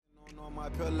My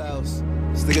pillows.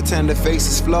 Stick a tender face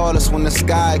is flawless when the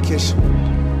sky kiss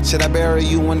you. Should I bury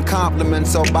you in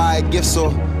compliments or buy a gift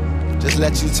or just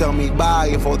let you tell me bye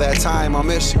and for that time I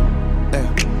miss you?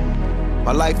 Yeah.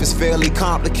 My life is fairly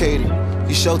complicated.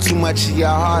 You show too much of your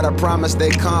heart, I promise they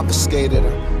confiscated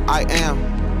her. I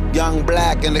am young,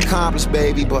 black, and accomplished,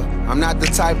 baby, but I'm not the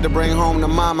type to bring home to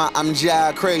mama. I'm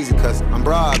jive crazy, cause I'm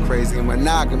broad crazy, and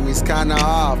monogamy's kinda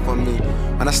hard for me.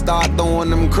 When I start throwing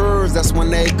them curves, that's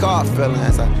when they caught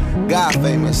feelings. I got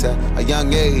famous at a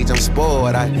young age, I'm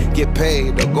spoiled. I get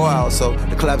paid to go out, so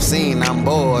the club scene I'm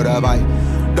bored of. I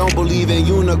don't believe in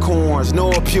unicorns,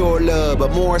 nor pure love,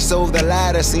 but more so the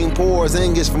latter seen pores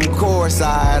English from core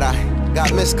side. I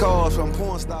got missed calls from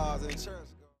porn stars and church.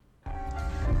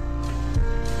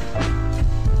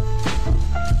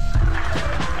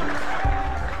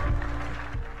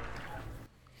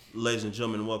 Ladies and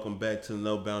gentlemen, welcome back to the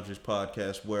No Boundaries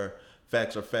podcast, where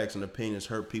facts are facts and opinions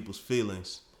hurt people's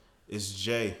feelings. It's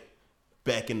Jay,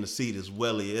 back in the seat as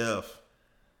Welly F.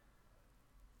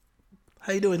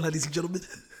 How you doing, ladies and gentlemen?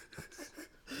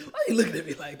 Why are you looking at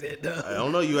me like that, dog? I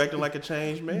don't know, you acting like a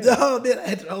changed man. No,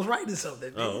 man, I was writing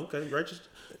something. Man. Oh, okay, great.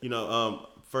 You know,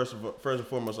 first and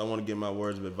foremost, I want to get my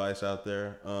words of advice out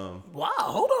there. Wow,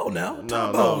 hold on now.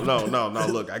 No.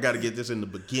 Look, I got to get this in the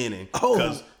beginning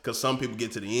because some people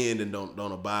get to the end and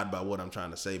don't abide by what I'm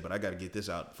trying to say. But I got to get this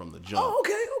out from the jump. Oh,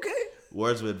 okay.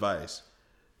 Words of advice: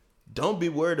 don't be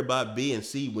worried about B and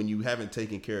C when you haven't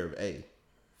taken care of A.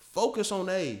 Focus on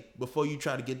A before you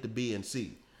try to get to B and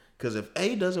C. Because if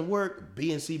A doesn't work,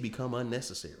 B and C become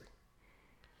unnecessary.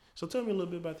 So tell me a little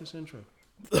bit about this intro.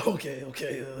 Okay.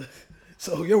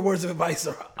 So your words of advice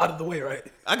are out of the way, right?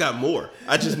 I got more.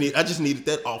 I just needed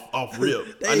that off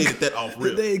rip. I needed that off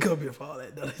rip. They ain't come here for all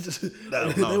that. No.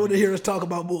 They want to hear us talk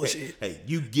about bullshit. Hey,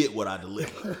 you get what I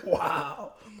deliver.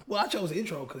 Wow. Well, I chose the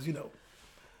intro because,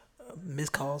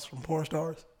 missed calls from porn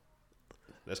stars.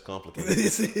 That's complicated.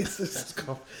 That's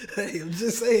Hey, I'm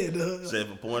just saying. Say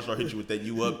if a porn star hit you with that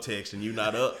 "you up" text and you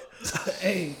not up.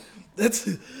 Hey,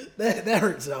 that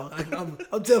hurts, though.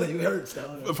 I'm telling you, it hurts,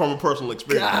 though. From a personal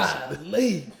experience.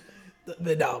 Golly.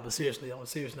 But seriously, on a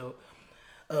serious note,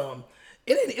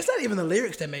 it's not even the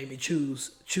lyrics that made me choose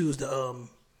the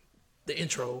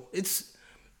intro. It's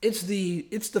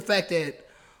the fact that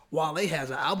Wale has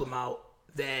an album out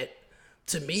that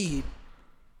to me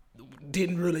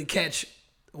didn't really catch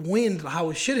wind how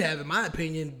it should have, in my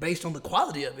opinion, based on the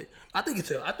quality of it. I think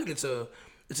it's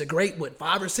a great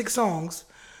 5 or 6 songs.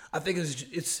 I think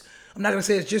it's I'm not gonna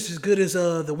say it's just as good as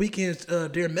The Weeknd's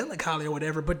Dear Melancholy or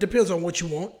whatever, but depends on what you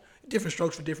want. Different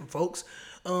strokes for different folks.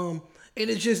 And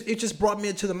it just brought me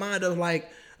into the mind of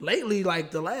lately,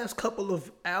 the last couple of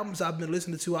albums I've been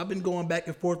listening to, I've been going back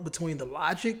and forth between the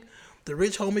Logic, the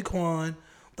Rich Homie Quan,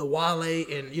 the Wale,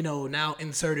 and now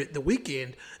inserted The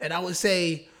Weeknd. And I would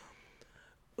say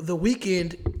The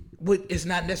Weeknd is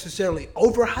not necessarily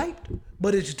overhyped,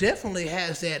 but it definitely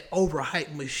has that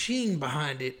overhyped machine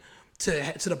behind it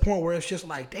to the point where it's just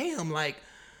damn,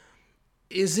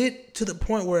 is it to the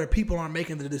point where people aren't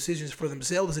making the decisions for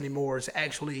themselves anymore to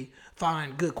actually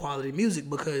find good quality music?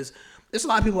 Because there's a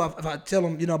lot of people, if I tell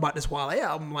them, about this Wale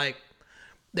album,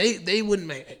 they wouldn't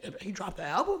make, he dropped the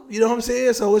album? You know what I'm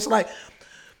saying? So it's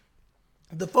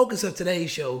the focus of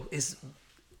today's show is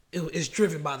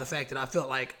driven by the fact that I felt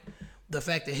like the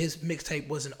fact that his mixtape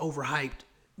wasn't overhyped,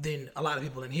 then a lot of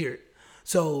people didn't hear it.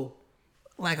 So,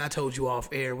 like I told you off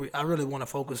air, I really want to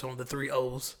focus on the 3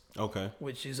 O's. Okay.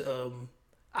 Which is,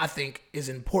 I think, is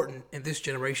important in this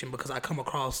generation because I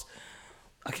can't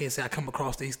say I come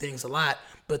across these things a lot,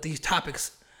 but these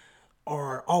topics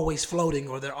are always floating,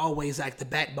 or they're always the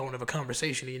backbone of a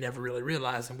conversation you never really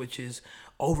realizing, which is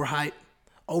overhype,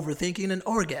 overthinking, and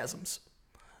orgasms.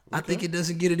 Okay. I think it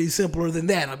doesn't get any simpler than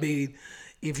that. I mean,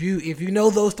 if you know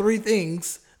those 3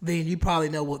 things, then you probably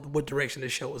know what direction the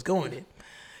show is going in.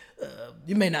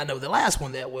 You may not know the last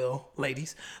one that well,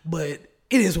 ladies, but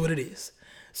it is what it is.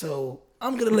 So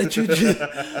I'm gonna let you.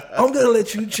 I'm gonna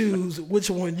let you choose which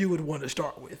one you would want to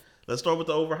start with. Let's start with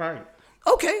the overhype.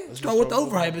 Okay, start with the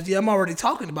overhype. Yeah, I'm already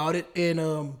talking about it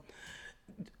in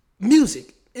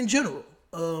music in general.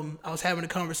 I was having a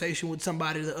conversation with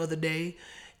somebody the other day,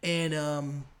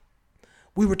 and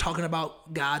we were talking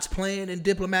about God's plan and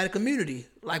diplomatic immunity,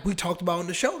 like we talked about on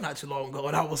the show not too long ago.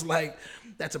 And I was like,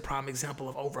 that's a prime example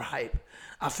of overhype.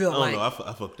 I feel I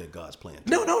fucked that God's plan.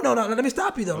 No. Let me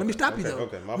stop you though.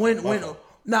 Okay. My fault.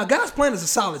 Now, God's plan is a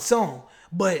solid song,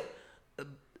 but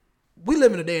we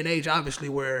live in a day and age, obviously,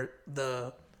 where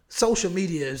the social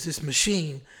media is this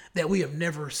machine that we have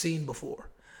never seen before.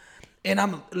 And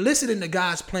I'm listening to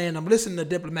God's plan. I'm listening to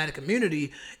diplomatic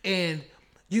immunity, and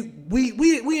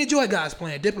We enjoy God's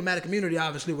Plan. Diplomatic Immunity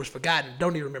obviously was forgotten.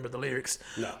 Don't even remember the lyrics.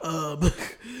 No.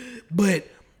 But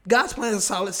God's Plan is a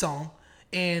solid song,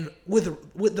 and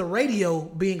with the radio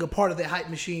being a part of that hype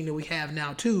machine that we have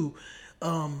now too,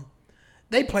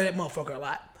 they play that motherfucker a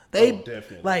lot.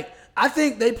 Definitely. Like, I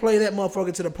think they play that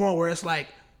motherfucker to the point where it's like,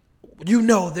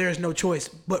 there's no choice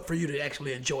but for you to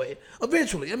actually enjoy it.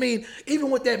 Eventually, I mean,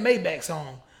 even with that Maybach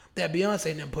song that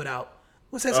Beyonce and them put out.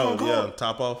 What's that song called? Yeah,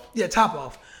 Top Off. Yeah, Top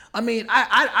Off. I mean,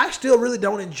 I still really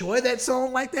don't enjoy that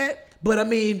song like that, but I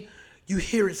mean, you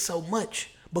hear it so much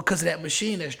because of that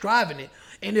machine that's driving it,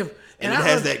 and it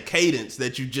has that cadence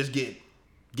that you just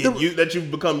that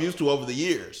you've become used to over the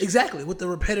years. Exactly, with the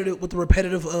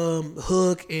repetitive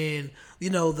hook and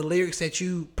the lyrics that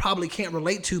you probably can't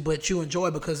relate to, but you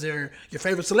enjoy because they're your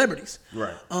favorite celebrities.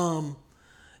 Right. And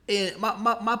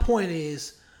my point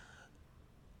is,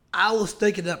 I was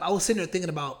sitting there thinking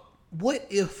about what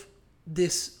if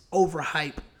this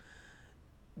overhype,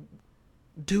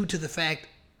 due to the fact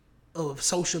of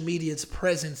social media's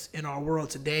presence in our world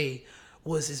today,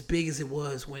 was as big as it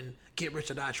was when Get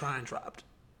Rich or Die Trying dropped.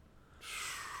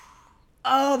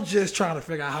 I'm just trying to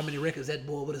figure out how many records that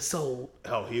boy would have sold.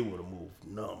 Oh, he would have moved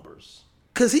numbers.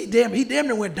 Cause he damn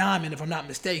near went diamond, if I'm not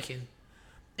mistaken,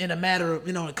 in a matter of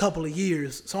a couple of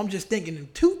years. So I'm just thinking, in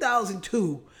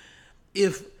 2002,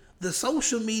 if the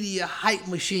social media hype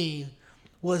machine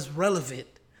was relevant,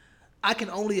 I can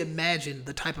only imagine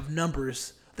the type of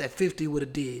numbers that 50 would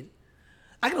have did.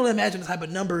 I can only imagine the type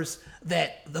of numbers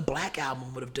that the Black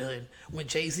Album would have done when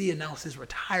Jay-Z announced his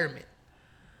retirement.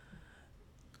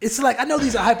 It's like, I know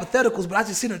these are hypotheticals, but I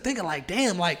just sit there thinking like,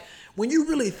 damn, like when you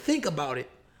really think about it,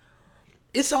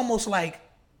 it's almost like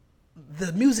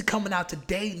the music coming out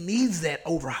today needs that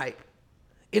overhype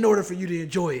in order for you to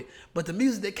enjoy it. But the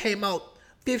music that came out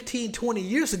 15, 20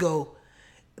 years ago,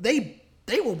 they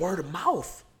were word of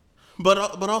mouth. But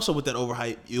also with that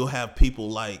overhype, you'll have people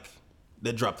like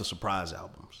that drop the surprise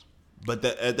albums. But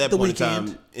at that point in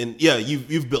time,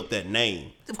 you've built that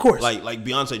name. Of course. Like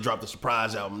Beyonce dropped the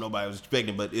surprise album, nobody was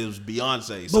expecting, but it was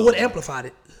Beyonce. But what amplified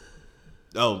it?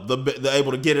 Oh, they're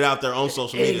able to get it out there on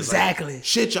social media. Exactly. Like,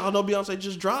 shit, y'all know Beyonce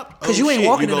just dropped? Because you ain't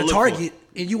walking in a Target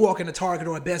and you walk in a Target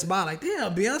or a Best Buy like,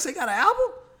 damn, Beyonce got an album?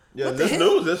 Yeah, this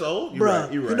news, this old. You're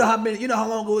right. You know how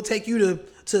long it would take you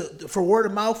to for word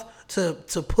of mouth to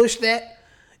push that?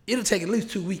 It'll take at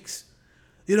least 2 weeks.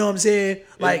 You know what I'm saying?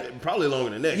 Like, probably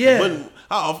longer than that. Yeah.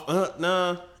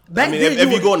 Nah. Back I mean, then,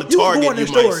 if you go in the Target,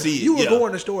 you might see it. You were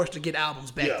going to stores to get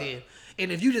albums back then.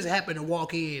 And if you just happen to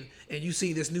walk in and you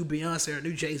see this new Beyonce or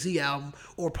new Jay-Z album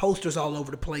or posters all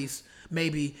over the place,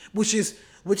 maybe, which is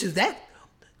that,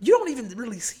 you don't even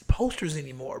really see posters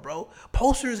anymore, bro.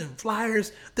 Posters and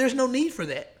flyers, there's no need for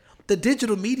that. The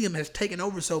digital medium has taken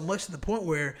over so much to the point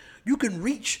where you can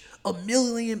reach a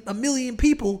million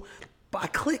people by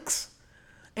clicks.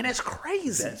 And that's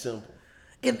crazy. That simple.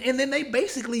 And then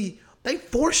they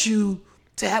force you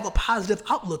to have a positive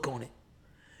outlook on it.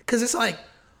 Because it's like,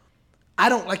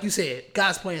 like you said,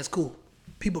 God's Plan is cool.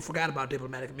 People forgot about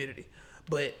Diplomatic Immunity.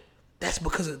 But that's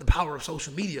because of the power of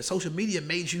social media. Social media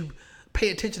made you pay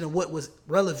attention to what was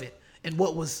relevant and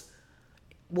what was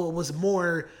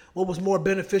more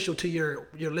beneficial to your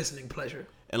listening pleasure.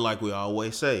 And like we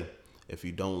always say, if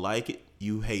you don't like it,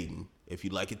 you hating. If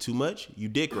you like it too much, you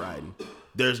dick riding.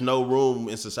 There's no room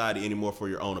in society anymore for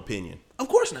your own opinion. Of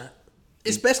course not.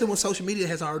 Especially when social media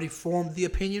has already formed the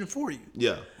opinion for you.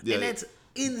 Yeah. And that's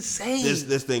insane.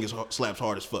 This thing slaps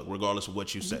hard as fuck, regardless of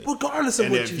what you say. Regardless of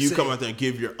what you say. And if you come out there and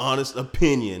give your honest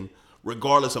opinion,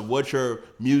 regardless of what your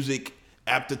music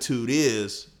aptitude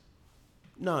is,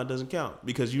 no, it doesn't count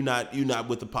because you're not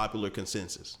with the popular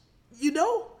consensus.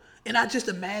 And I just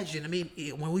imagine,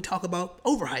 when we talk about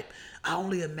overhype, I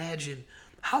only imagine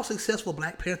how successful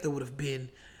Black Panther would have been,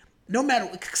 no matter,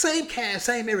 same cast,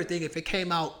 same everything, if it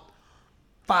came out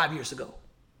 5 years ago.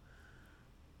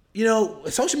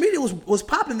 Social media was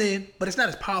popping then, but it's not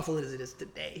as powerful as it is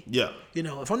today. Yeah.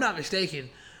 If I'm not mistaken,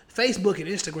 Facebook and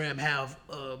Instagram have,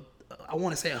 I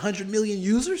want to say 100 million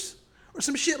users or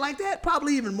some shit like that,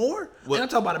 probably even more. And I'm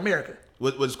talking about America.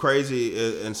 What's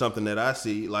crazy and something that I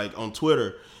see, like on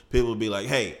Twitter, people will be like,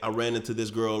 "Hey, I ran into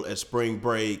this girl at spring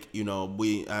break. I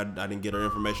didn't get her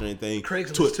information or anything.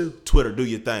 Craigslist too. Twitter, do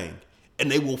your thing,"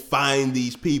 and they will find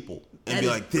these people and that be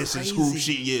like, "This crazy. is who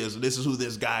she is. This is who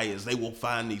this guy is." They will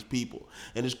find these people,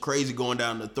 and it's crazy going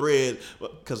down the thread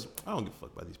because I don't give a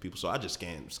fuck about these people, so I just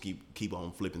can't keep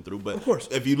on flipping through. But of course,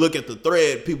 if you look at the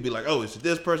thread, people be like, "Oh, it's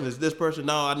this person. It's this person.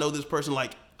 No, I know this person."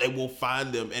 Like they will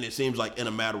find them, and it seems like in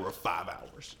a matter of 5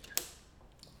 hours.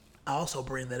 I also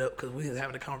bring that up because we were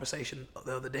having a conversation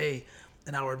the other day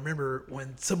and I remember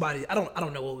when somebody, I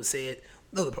don't know what was said.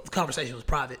 No, the conversation was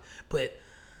private, but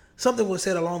something was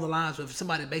said along the lines of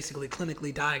somebody basically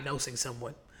clinically diagnosing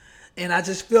someone. And I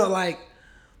just feel like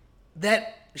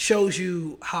that shows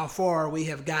you how far we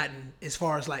have gotten as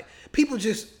far as like people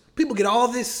get all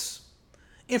this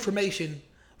information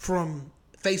from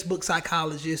Facebook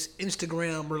psychologists,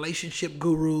 Instagram relationship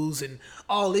gurus, and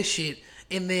all this shit,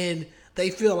 and then they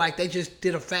feel like they just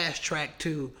did a fast track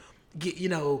to get,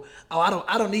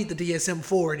 I don't need the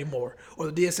DSM-4 anymore,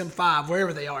 or the DSM-5,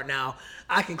 wherever they are now.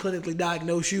 I can clinically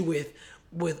diagnose you with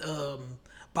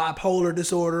bipolar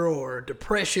disorder or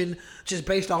depression just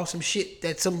based off some shit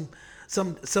that some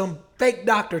fake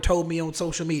doctor told me on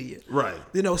social media. Right.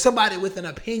 Somebody with an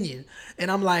opinion,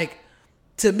 and I'm like,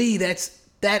 to me,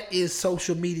 that is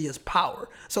social media's power.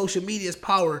 Social media's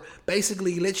power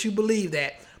basically lets you believe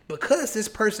that because this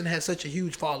person has such a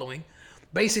huge following,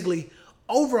 basically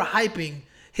overhyping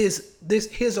his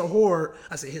or her.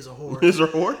 I say his or her. His or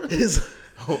her?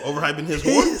 Overhyping his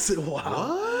whore?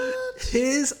 Wow. What?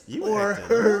 His You or acting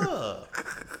her. up.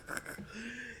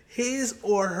 His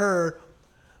or her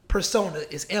persona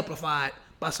is amplified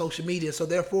by social media, so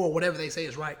therefore whatever they say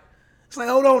is right. It's like,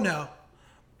 hold on now.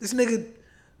 This nigga,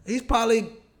 he's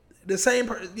probably the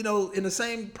same, in the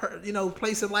same,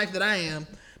 place in life that I am,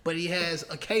 but he has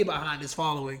a K behind his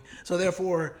following, so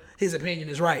therefore his opinion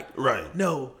is right. Right.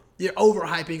 No, you're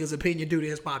overhyping his opinion due to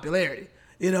his popularity.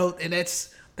 And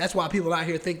that's why people out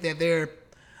here think that they're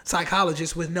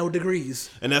psychologists with no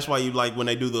degrees. And that's why you like when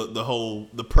they do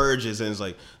the purges, and it's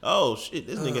like, oh shit,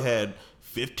 this nigga had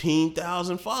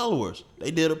 15,000 followers. They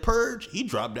did a purge. He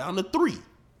dropped down to 3.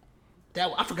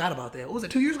 I forgot about that. What was it,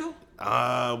 2 years ago?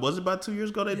 Was it about 2 years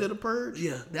ago they did a purge?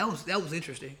 Yeah, that was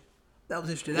interesting. That was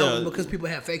interesting. That was because people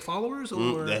have fake followers,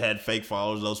 or they had fake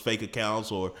followers, those fake accounts,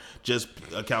 or just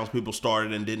accounts people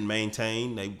started and didn't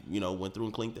maintain. They, went through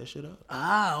and cleaned that shit up.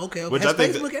 Ah, okay. Which Has I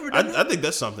think Facebook ever done that? I think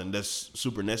that's something that's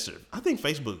super necessary. I think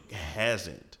Facebook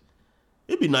hasn't.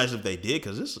 It'd be nice if they did,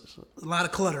 because this is A lot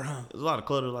of clutter, huh? there's a lot of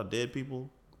clutter, a lot of dead people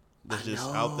that's just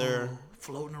out there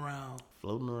floating around.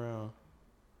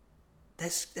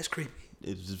 That's creepy.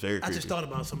 It's just very creepy. I just thought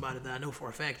about somebody that I know for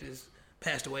a fact is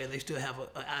passed away, and they still have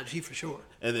an IG for sure.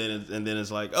 And then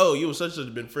it's like, oh, you and such and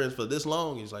such been friends for this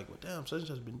long. He's like, well, damn, such and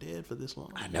such has been dead for this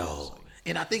long. I know.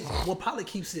 And I think what probably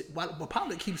keeps it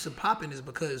popping is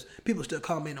because people still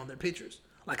comment on their pictures,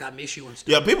 like I miss you and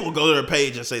stuff. Yeah, people will go to their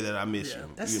page and say that I miss you.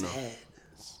 That's sad.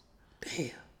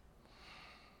 Damn.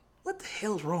 What the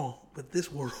hell's wrong with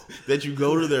this world? That you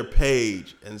go to their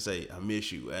page and say, I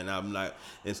miss you, and I'm not,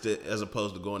 instead, as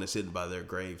opposed to going and sitting by their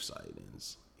gravesite.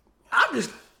 And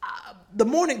the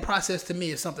mourning process to me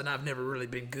is something I've never really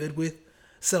been good with.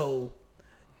 So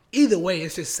either way,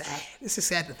 it's just sad. It's just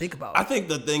sad to think about. I think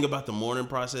the thing about the mourning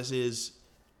process is,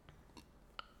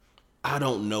 I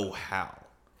don't know how.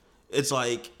 It's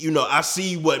like, I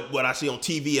see what I see on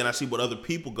TV, and I see what other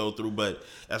people go through, but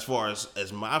as far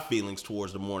as my feelings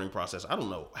towards the mourning process, I don't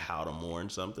know how to mourn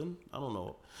something. I don't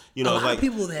know. A lot like of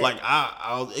people that, like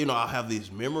I'll have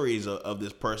these memories of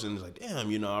this person. It's like, damn, I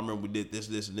remember we did this,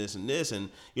 and this, and this, and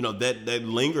that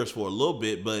lingers for a little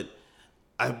bit, but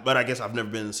I guess I've never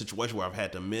been in a situation where I've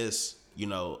had to miss,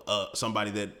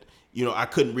 somebody that, I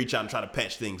couldn't reach out and try to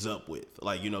patch things up with.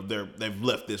 Like, they've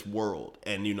left this world,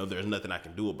 and, there's nothing I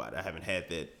can do about it. I haven't had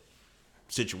that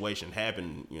situation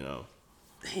happen,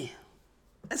 Damn.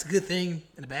 That's a good thing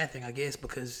and a bad thing, I guess,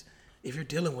 because if you're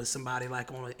dealing with somebody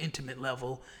like on an intimate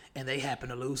level and they happen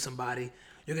to lose somebody,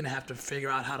 you're going to have to figure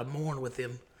out how to mourn with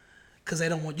them, because you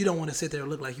don't want to sit there and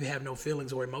look like you have no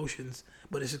feelings or emotions,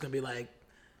 but it's just going to be like,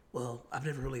 well, I've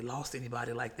never really lost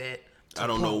anybody like that. I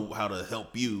don't know how to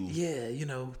help you. Yeah,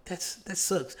 that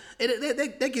sucks. And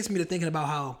that gets me to thinking about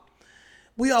how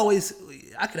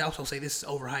I could also say this is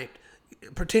overhyped.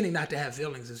 Pretending not to have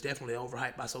feelings is definitely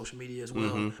overhyped by social media as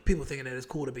well. Mm-hmm. People thinking that it's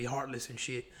cool to be heartless and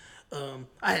shit.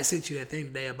 I had sent you that thing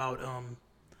today about,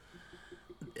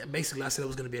 basically I said it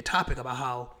was going to be a topic about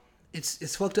how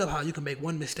it's fucked up how you can make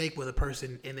one mistake with a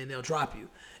person and then they'll drop you.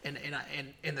 And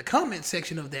in the comment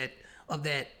section of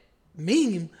that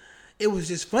meme, it was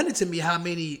just funny to me how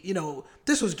many,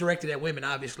 this was directed at women,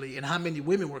 obviously, and how many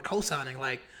women were co-signing,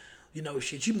 like,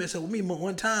 shit, you mess up with me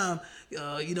one time,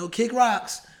 kick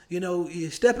rocks, you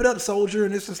step it up, soldier.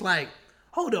 And it's just like,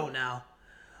 hold on now.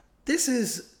 It's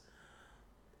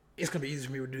going to be easy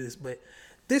for me to do this, but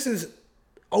this is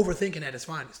overthinking at its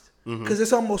finest. Because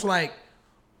it's almost like,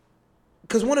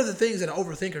 because one of the things that an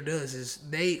overthinker does is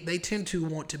they tend to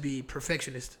want to be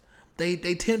perfectionist. They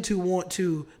tend to want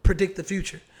to predict the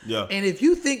future. Yeah. And if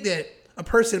you think that a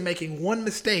person making one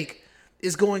mistake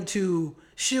is going to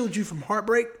shield you from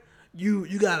heartbreak, you're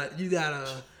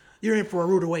in for a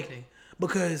rude awakening,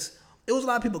 because it was a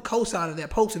lot of people co-signing that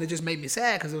post, and it just made me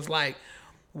sad, because it was like,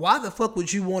 why the fuck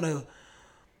would you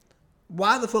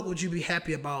be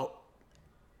happy about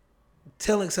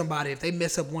telling somebody if they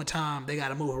mess up one time they got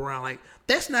to move around? Like,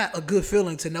 that's not a good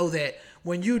feeling to know that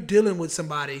when you're dealing with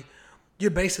somebody,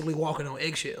 you're basically walking on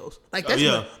eggshells. Like,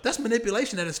 that's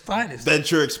manipulation at its finest.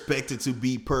 That you're expected to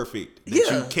be perfect.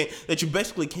 That you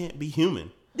basically can't be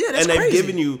human. Yeah, that's crazy.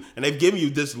 They've given you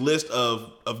this list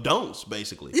of don'ts,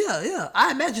 basically. Yeah.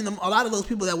 I imagine a lot of those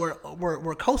people that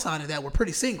were co-signing that were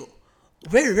pretty single,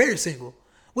 very, very single,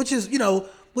 which is,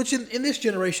 in this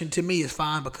generation to me is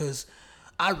fine, because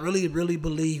I really, really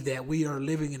believe that we are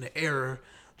living in an era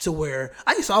to where,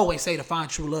 I used to always say to find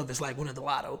true love is like winning the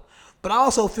lotto. But I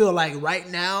also feel like right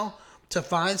now, to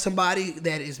find somebody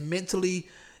that is mentally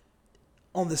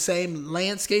on the same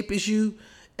landscape as you,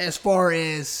 as far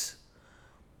as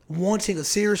wanting a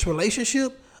serious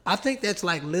relationship, I think that's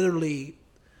like literally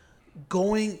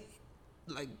going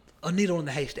like a needle in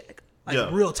the haystack.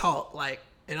 Like, real talk. Like,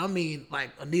 and I mean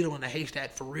like a needle in the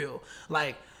haystack for real.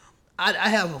 Like, I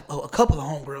have a couple of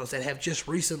homegirls that have just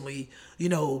recently,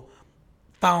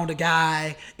 found a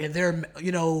guy, and they're,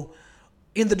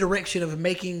 in the direction of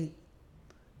making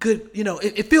good,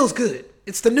 it feels good.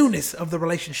 It's the newness of the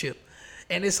relationship.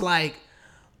 And it's like,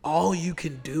 all you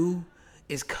can do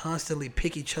is constantly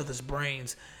pick each other's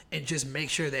brains and just make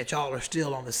sure that y'all are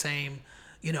still on the same,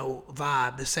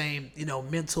 vibe, the same,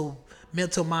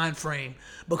 mental mind frame.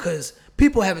 Because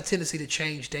people have a tendency to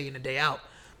change day in and day out,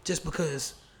 just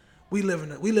because we live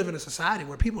in a society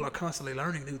where people are constantly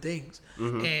learning new things.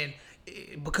 Mm-hmm. And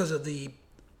because of the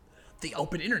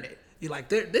open internet, you're like,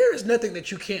 there is nothing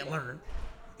that you can't learn.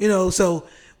 So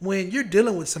when you're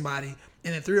dealing with somebody,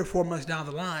 and then 3 or 4 months down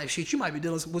the line, shit, you might be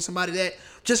dealing with somebody that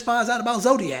just finds out about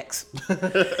zodiacs.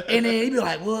 And then you be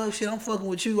like, well, shit, I'm fucking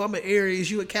with you. I'm an Aries,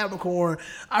 you a Capricorn.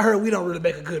 I heard we don't really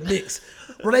make a good mix.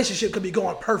 Relationship could be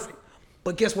going perfect.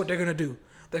 But guess what they're going to do?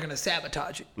 They're going to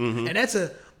sabotage it. Mm-hmm. And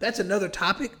that's another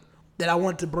topic that I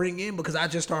wanted to bring in, because I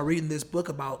just started reading this book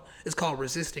it's called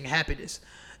Resisting Happiness.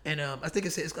 And I think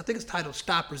it's titled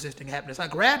Stop Resisting Happiness. I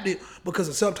grabbed it because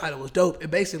the subtitle was dope.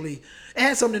 It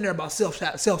had something in there about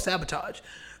self-sabotage.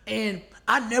 And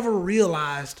I never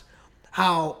realized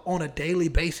how on a daily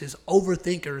basis,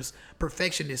 overthinkers,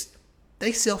 perfectionists,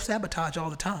 they self-sabotage all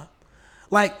the time.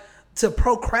 Like, to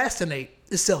procrastinate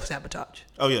is self-sabotage.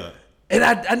 Oh, yeah. And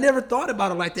I never thought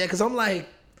about it like that, because I'm like,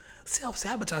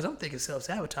 self-sabotage, I'm thinking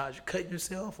self-sabotage, cutting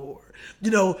yourself, or,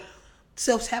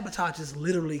 self-sabotage is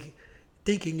literally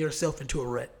thinking yourself into a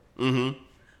rut. Mm-hmm.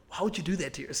 Why would you do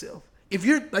that to yourself? If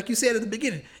you're, like you said at the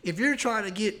beginning, if you're trying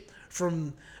to get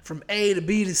from A to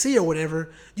B to C or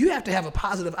whatever, you have to have a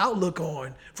positive outlook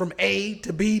on from A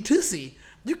to B to C.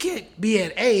 You can't be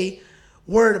at A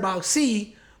worried about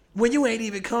C when you ain't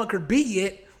even conquered B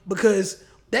yet, because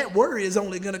that worry is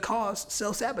only going to cause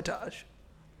self-sabotage.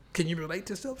 Can you relate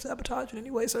to self-sabotage in any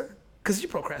way, sir? Because you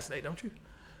procrastinate, don't you?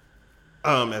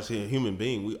 As a human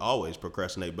being, we always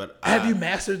procrastinate. But have you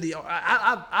mastered the?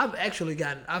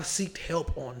 I've sought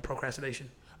help on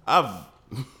procrastination. I've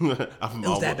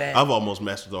almost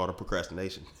mastered the art of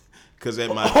procrastination. Because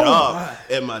at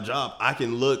my job, I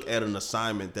can look at an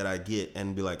assignment that I get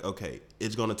and be like, okay,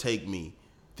 it's gonna take me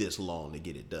this long to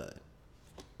get it done,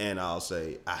 and I'll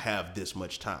say I have this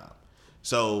much time.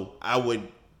 So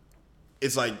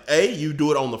it's like, A, you do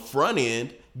it on the front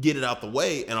end, get it out the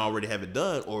way, and already have it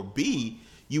done. Or B,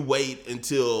 you wait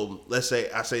until, let's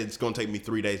say, I say it's going to take me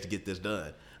 3 days to get this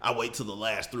done. I wait till the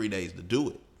last 3 days to do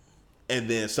it. And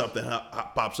then something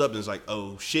pops up and it's like,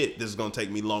 oh shit, this is going to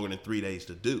take me longer than 3 days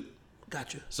to do.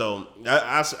 Gotcha. So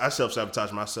I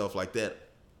self-sabotage myself like that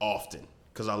often.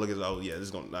 Because I look at, oh yeah, this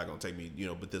is not going to take me,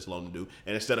 but this long to do.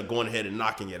 And instead of going ahead and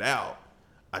knocking it out,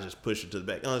 I just push it to the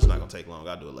back. Oh, it's not going to take long.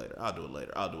 I'll do it later.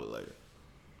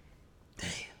 Damn.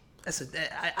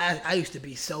 I used to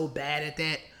be so bad at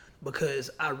that, because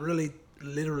I really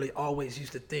literally always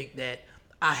used to think that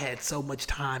I had so much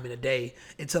time in a day,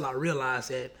 until I realized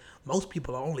that most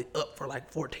people are only up for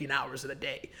like 14 hours in a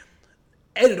day.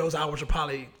 8 of those hours are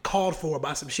probably called for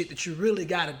by some shit that you really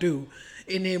got to do.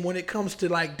 And then when it comes to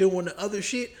like doing the other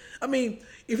shit, I mean,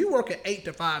 if you work an 8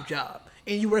 to 5 job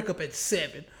and you wake up at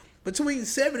 7, between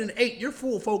 7 and 8, your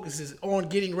full focus is on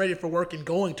getting ready for work and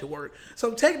going to work.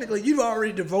 So technically, you've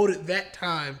already devoted that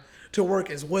time to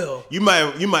work as well. You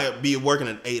might be working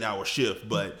an 8-hour shift,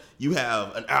 but you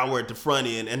have an hour at the front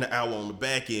end and an hour on the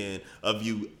back end of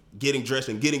you getting dressed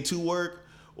and getting to work,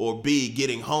 or B,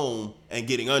 getting home and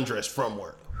getting undressed from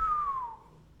work.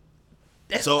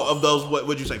 So of those, what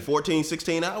would you say, 14,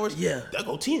 16 hours? Yeah. That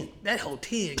go 10. That whole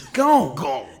 10 gone.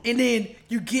 Gone. And then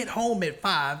you get home at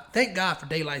 5. Thank God for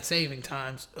daylight saving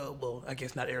times. Well, I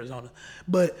guess not Arizona,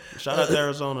 but Shout out to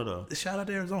Arizona though. shout out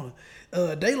to Arizona.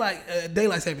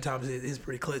 Daylight saving times is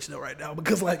pretty clutch though right now,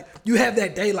 because like you have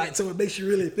that daylight, so it makes you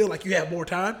really feel like you have more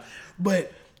time.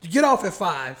 But you get off at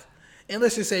 5, and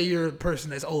let's just say you're a person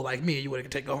that's old like me, and you want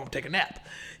to go home take a nap,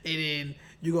 and then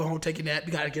you go home take a nap.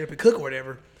 You got to get up and cook or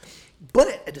whatever. But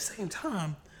at the same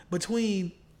time,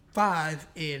 between 5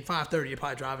 and 5:30, you're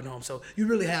probably driving home. So you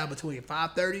really have between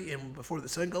 5:30 and before the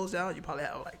sun goes down, you probably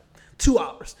have like 2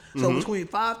 hours. So between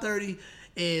 5:30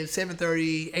 and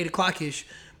 7:30, 8 o'clock ish,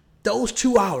 those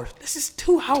 2 hours, this is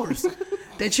 2 hours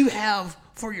that you have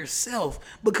for yourself.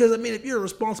 Because I mean, if you're a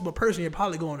responsible person, you're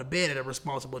probably going to bed at a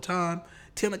responsible time,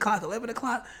 10 o'clock, 11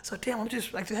 o'clock. So damn, I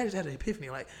just had an epiphany.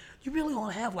 Like, you really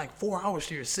only have like 4 hours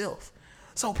to yourself.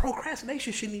 So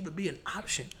procrastination shouldn't even be an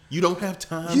option. You don't have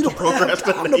time You to don't have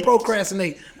procrastinate. time to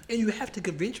procrastinate. And you have to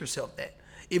convince yourself that.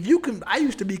 If you can, I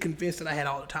used to be convinced that I had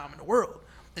all the time in the world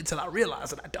until I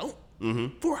realized that I don't.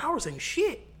 4 hours ain't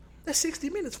shit. That's 60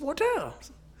 minutes 4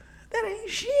 times. That ain't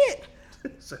shit.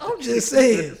 I'm just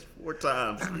saying. 4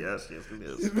 times. Yes, it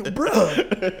is.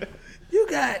 Bruh, you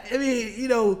got, I mean, you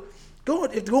know,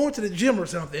 going to the gym or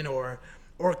something, or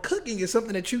cooking is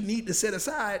something that you need to set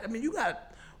aside. I mean, you got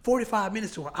 45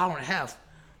 minutes to an hour and a half.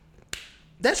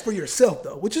 That's for yourself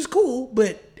though, which is cool,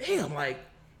 but damn, like,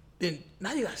 then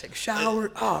now you gotta take a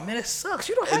shower. Oh man, it sucks.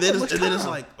 You don't have that much time. And then it's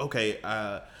like, okay,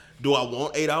 do I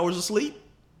want 8 hours of sleep?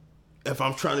 If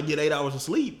I'm trying to get 8 hours of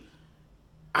sleep,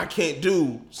 I can't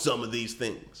do some of these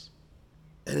things.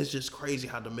 And it's just crazy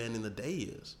how demanding the day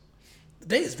is. The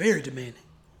day is very demanding.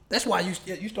 That's why you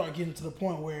start getting to the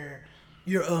point where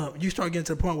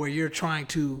you're trying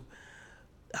to,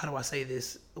 how do I say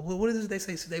this? What is it they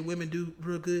say today? Women do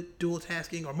real good dual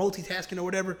tasking or multitasking or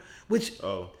whatever. Which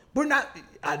we're not.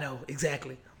 I know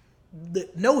exactly.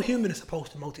 No human is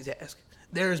supposed to multitask.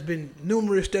 There's been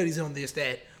numerous studies on this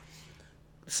that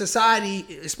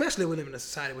society, especially we live in a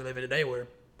society we live in today where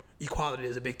equality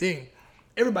is a big thing.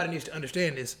 Everybody needs to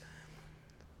understand this.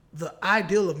 The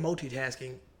ideal of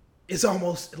multitasking is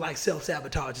almost like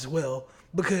self-sabotage as well,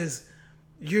 because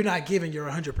you're not giving your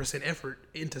 100% effort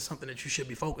into something that you should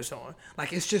be focused on.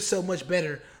 Like, it's just so much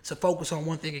better to focus on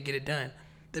one thing and get it done.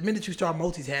 The minute you start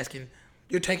multitasking,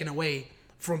 you're taking away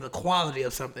from the quality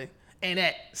of something, and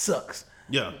that sucks.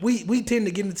 Yeah. We tend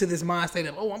to get into this mind state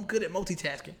of, oh, I'm good at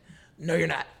multitasking. No, you're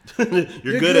not.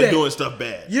 you're good at doing stuff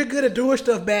bad. You're good at doing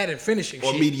stuff bad and finishing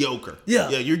or shit. mediocre. Yeah.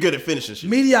 Yeah, you're good at finishing shit.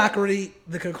 Mediocrity,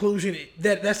 the conclusion,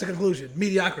 that's the conclusion.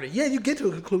 Mediocrity. Yeah, you get to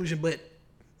a conclusion, but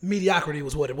mediocrity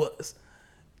was what it was.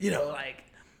 You know, like,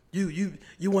 you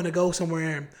want to go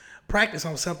somewhere and practice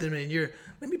on something, and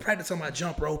let me practice on my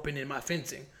jump roping and my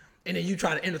fencing. And then you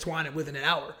try to intertwine it within an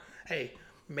hour. Hey,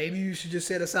 maybe you should just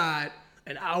set aside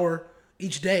an hour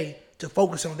each day to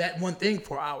focus on that one thing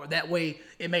for an hour. That way,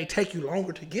 it may take you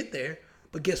longer to get there,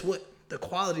 but guess what? The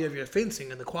quality of your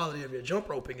fencing and the quality of your jump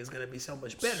roping is going to be so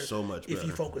much better. So much better. If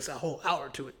you focus a whole hour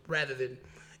to it rather than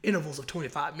intervals of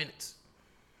 25 minutes.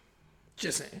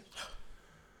 Just saying.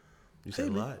 You said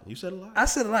a lot. You said a lot. I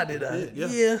said a lot, did I?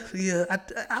 Yeah. Yeah.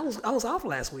 I was off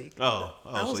last week. Oh,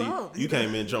 was so off, you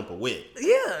came in jumping wet.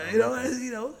 Yeah,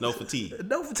 you know. No fatigue.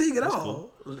 No fatigue at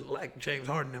all. cool. Like James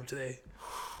Harden them today.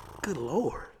 Good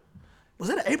Lord. Was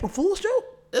that an April Fool's joke?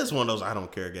 It's one of those I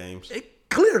don't care games.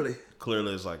 Clearly.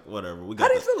 Clearly, it's like whatever. How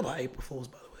do you feel about April Fool's,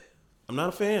 by the way? I'm not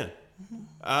a fan.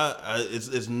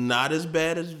 It's not as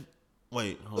bad as.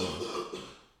 Wait, hold on.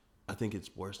 I think it's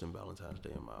worse than Valentine's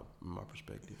Day in my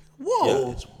perspective. Whoa.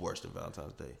 Yeah, it's worse than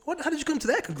Valentine's Day. How did you come to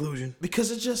that conclusion?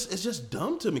 Because it's just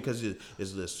dumb to me. Because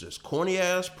it's just corny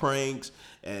ass pranks,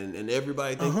 and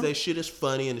everybody thinks that shit is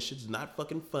funny, and the shit's not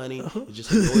fucking funny. It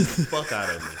just annoys the fuck out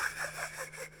of me.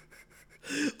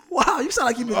 Wow, you sound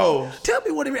like you've been. Tell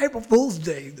me what your April Fool's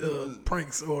Day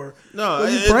pranks or No,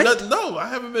 no. I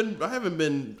haven't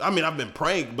been. I mean, I've been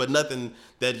pranked, but nothing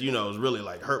that has really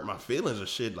like hurt my feelings or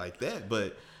shit like that.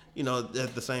 But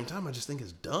at the same time, I just think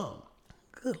it's dumb.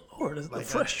 Good Lord, it's Like the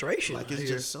frustration. It's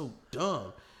just so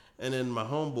dumb. And then my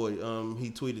homeboy,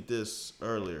 he tweeted this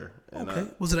earlier. And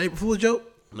Okay, was it an April Fool's joke?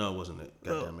 No, it wasn't it.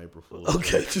 Goddamn April Fool's.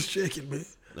 Okay, just checking, man.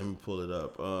 Let me pull it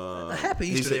up. A happy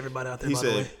Easter to everybody out there, by the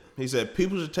way. He said,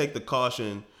 people should take the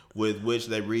caution with which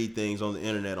they read things on the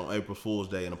internet on April Fool's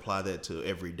Day and apply that to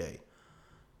every day.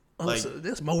 So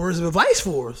there's more words of advice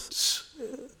for us.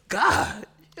 God.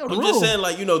 I'm just saying,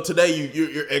 like, today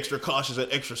you're extra cautious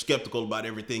and extra skeptical about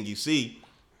everything you see.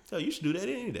 So you should do that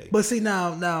any day. But see,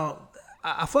 now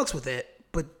I fucks with that,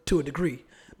 but to a degree.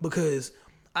 Because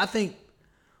I think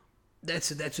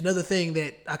that's another thing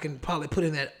that I can probably put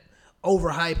in that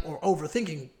overhype or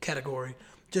overthinking category,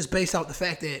 just based off the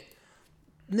fact that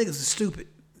niggas is stupid,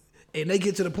 and they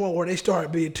get to the point where they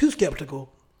start being too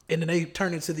skeptical, and then they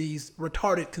turn into these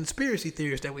retarded conspiracy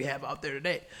theories that we have out there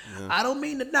today. Yeah. I don't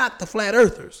mean to knock the flat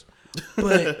earthers,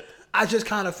 but I just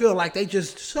kind of feel like they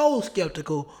just so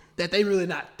skeptical that they really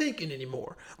not thinking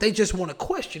anymore. They just want to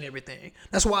question everything.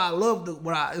 That's why I love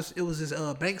it was this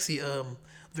Banksy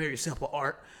very simple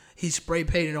art. He spray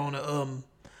painted on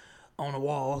a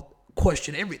wall,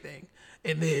 question everything,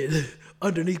 and then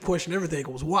underneath question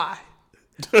everything was why.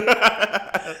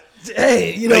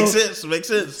 Hey, you know, makes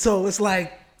sense. So it's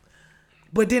like,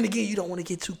 but then again, you don't want to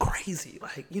get too crazy.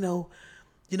 Like, you know,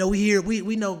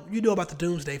 we know you know about the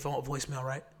Doomsday voicemail,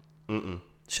 right? Mm-mm.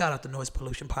 Shout out the Noise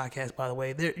Pollution Podcast, by the way.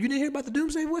 You didn't hear about the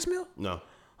Doomsday voicemail? No.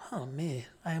 Oh man,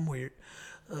 I am weird.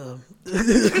 Oh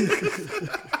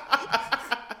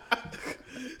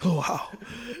wow.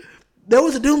 There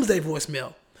was a Doomsday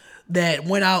voicemail that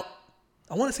went out,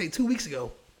 I want to say 2 weeks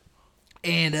ago.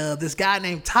 And this guy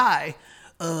named Ty,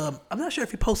 I'm not sure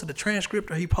if he posted the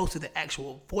transcript or he posted the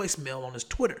actual voicemail on his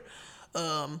Twitter.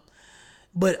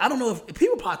 But I don't know if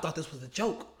people probably thought this was a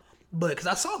joke, but because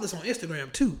I saw this on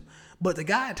Instagram too. But the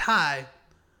guy Ty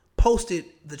posted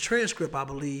the transcript, I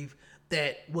believe,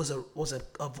 that was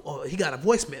he got a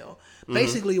voicemail. Mm-hmm.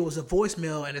 Basically, it was a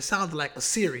voicemail, and it sounded like a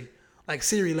Siri. Like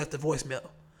Siri left a voicemail.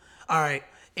 All right.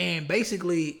 And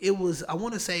basically, it was, I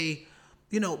want to say,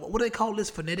 you know, what do they call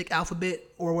this? Phonetic alphabet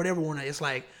or whatever one. It's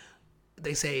like,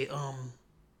 they say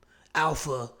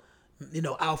alpha, you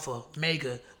know, alpha,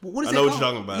 mega. What is I know what you're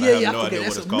talking about. Yeah, I have no idea what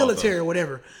it's called. Military or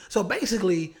whatever. So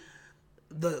basically,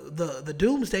 the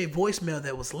Doomsday voicemail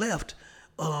that was left,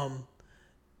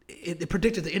 it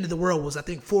predicted the end of the world was, I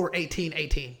think,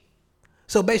 4/18/18.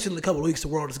 So basically, a couple of weeks, the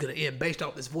world is going to end based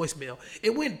off this voicemail.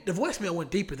 The voicemail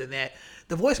went deeper than that.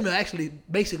 The voicemail actually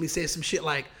basically said some shit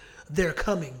like, "They're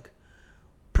coming.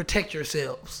 Protect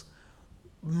yourselves."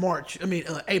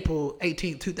 April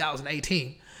 18,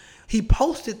 2018. He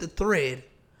posted the thread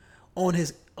on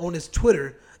his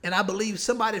Twitter, and I believe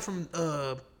somebody from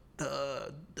the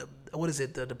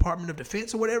Department of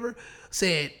Defense or whatever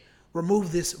said,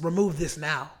 remove this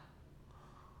now.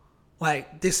 Like,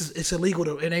 it's illegal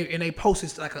to, and they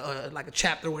posted like a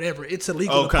chapter or whatever. It's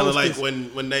illegal. Oh, kind of like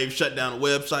when they've shut down a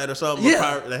website or something.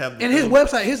 Yeah, they have. And his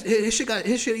website,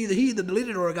 his shit either he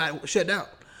deleted or it got shut down.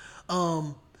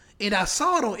 And I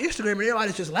saw it on Instagram and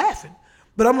everybody's just laughing.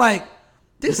 But I'm like,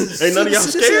 this is ain't none of y'all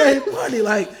scared. This ain't funny.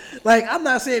 Like I'm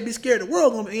not saying be scared the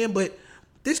world gonna end, but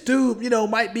this dude, you know,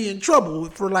 might be in trouble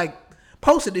for like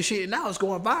posted this shit, and now it's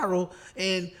going viral,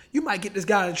 and you might get this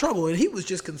guy in trouble. And he was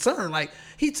just concerned. Like,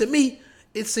 to me,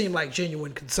 it seemed like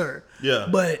genuine concern. Yeah.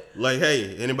 But like,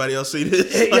 hey, anybody else see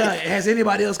this? Yeah, has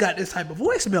anybody else got this type of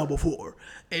voicemail before?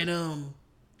 And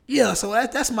yeah, so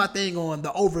that's my thing on the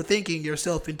overthinking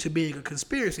yourself into being a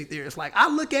conspiracy theorist. Like, I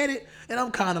look at it and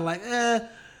I'm kind of like,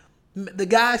 the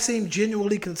guy seemed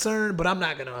genuinely concerned, but I'm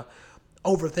not gonna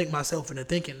overthink myself into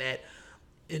thinking that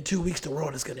in 2 weeks the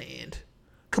world is gonna end.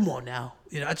 Come on now.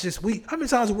 You know, how many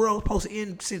times the world was supposed to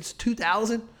end since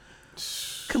 2000?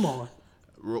 Come on.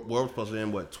 World was supposed to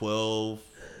end, what, 12,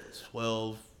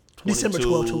 22, December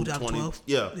 12, 2012. 20,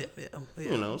 yeah.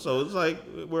 You know, so it's like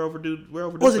we're overdue.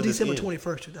 Was it December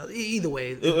 21st, 2000? Either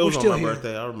way, it was on my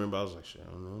birthday. I remember I was like, shit,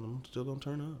 I don't know, I'm still going to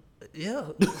turn up. Yeah.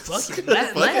 Fuck it.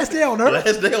 Last day on Earth.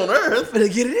 Last day on Earth. Better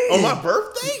get it in. On my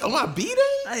birthday? On my B-Day?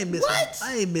 I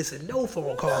ain't missing no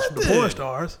phone calls from the porn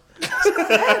stars. It's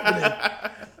not happening.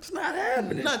 It's not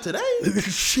happening. Not today.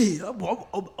 Shit, I'm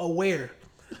aware,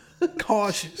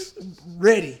 cautious,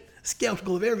 ready,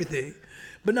 skeptical of everything.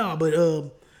 But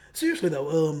seriously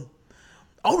though,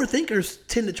 overthinkers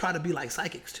tend to try to be like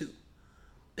psychics too.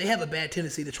 They have a bad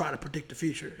tendency to try to predict the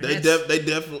future. They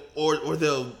definitely, or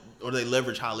they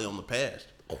leverage highly on the past.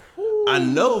 Ooh. I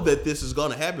know that this is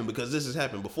going to happen because this has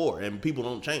happened before, and people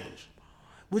don't change.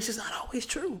 Which is not always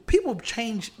true. People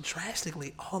change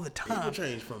drastically all the time. People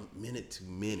change from minute to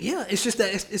minute. Yeah, it's just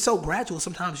that it's so gradual.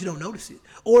 Sometimes you don't notice it,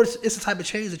 or it's the type of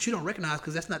change that you don't recognize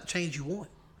because that's not the change you want.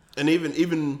 And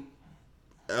even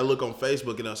I look on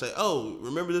Facebook and I'll say, "Oh,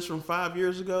 remember this from 5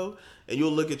 years ago?" And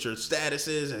you'll look at your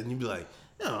statuses and you'll be like,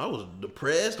 "No, I was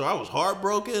depressed, or I was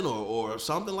heartbroken, or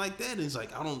something like that." And it's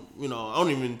like I don't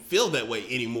even feel that way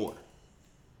anymore.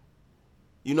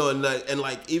 You know, and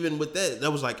even with that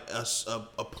was like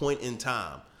a point in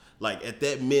time. Like at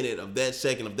that minute of that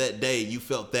second of that day, you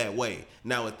felt that way.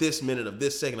 Now at this minute of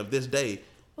this second of this day,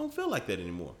 I don't feel like that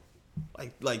anymore.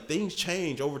 Like things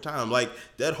change over time. Like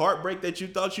that heartbreak that you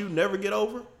thought you'd never get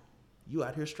over, you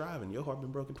out here striving. Your heart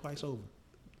been broken twice over.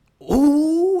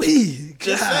 Ooh. Ooh-wee.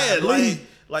 Just saying, Golly.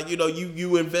 like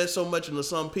you invest so much into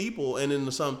some people and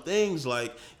into some things,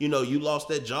 like you lost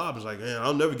that job. It's like, man,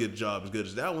 I'll never get a job as good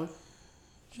as that one.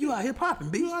 You out here popping,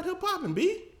 B. You out here popping,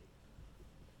 B.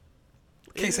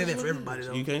 Can't say that for everybody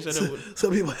though. You can't say that.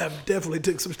 Some people have definitely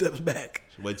took some steps back.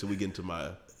 Wait till we get into my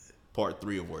part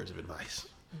 3 of words of advice.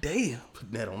 Damn.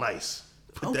 Putting that on ice.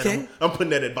 Okay. I'm putting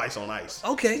that advice on ice.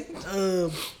 Okay.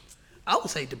 I would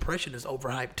say depression is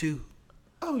overhyped too.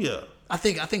 Oh yeah. I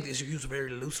think this is used very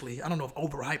loosely. I don't know if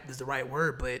overhyped is the right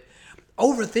word, but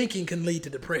overthinking can lead to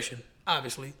depression,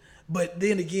 obviously. But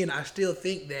then again, I still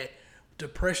think that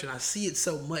depression, I see it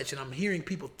so much, and I'm hearing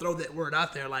people throw that word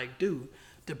out there like, dude,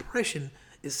 depression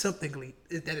is something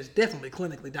that is definitely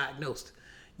clinically diagnosed.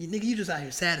 You just out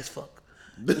here sad as fuck.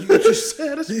 You just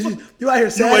sad as fuck. You out here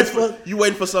sad as fuck. You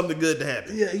waiting for something good to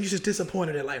happen. Yeah, you're just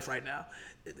disappointed in life right now.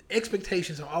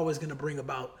 Expectations are always going to bring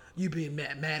about you being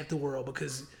mad at the world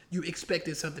because you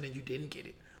expected something and you didn't get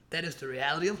it. That is the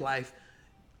reality of life.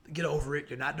 Get over it.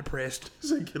 You're not depressed.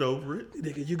 Get over it,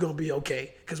 nigga. You're gonna be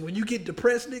okay. Because when you get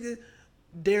depressed, nigga,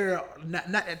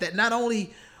 not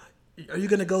only are you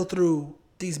gonna go through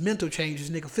these mental changes,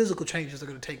 nigga, physical changes are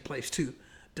gonna take place too.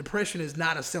 Depression is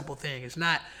not a simple thing. It's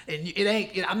not, and it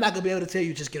ain't. I'm not gonna be able to tell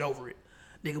you just get over it,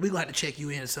 nigga. We gonna have to check you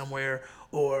in somewhere,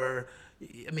 or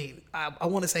I mean, I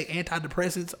want to say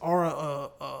antidepressants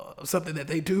are something that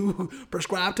they do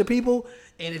prescribe to people.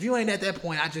 And if you ain't at that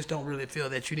point, I just don't really feel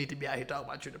that you need to be out here talking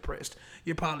about you're depressed.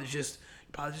 You're probably just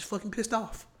fucking pissed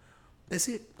off. That's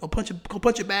it. Go punch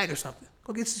your bag or something.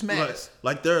 Go get some smashed.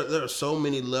 Like there are so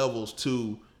many levels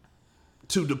to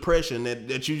depression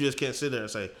that you just can't sit there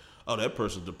and say, oh, that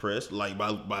person's depressed, like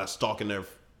by stalking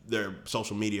their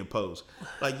social media posts.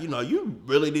 Like, you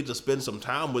really need to spend some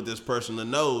time with this person to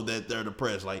know that they're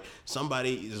depressed. Like,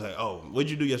 somebody is like, oh, what'd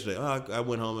you do yesterday? Oh, I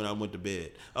went home and I went to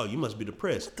bed. Oh, you must be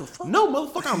depressed. What the fuck? No,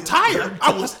 motherfucker, I'm tired.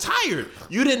 I was tired.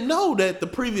 You didn't know that the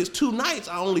previous 2 nights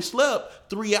I only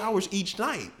slept 3 hours each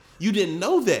night. You didn't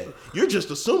know that. You're just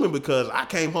assuming because I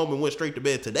came home and went straight to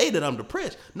bed today that I'm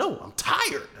depressed. No, I'm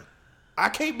tired. I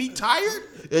can't be tired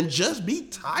and just be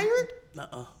tired?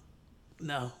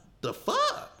 No. The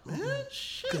fuck, man?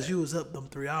 Shit. Because you was up them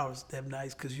 3 hours them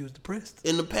nights because you was depressed.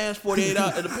 In the past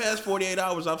 48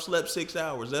 hours, I've slept 6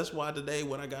 hours. That's why today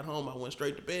when I got home, I went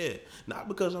straight to bed. Not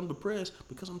because I'm depressed,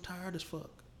 because I'm tired as fuck.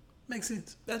 Makes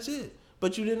sense. That's it.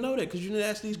 But you didn't know that because you didn't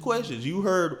ask these questions. You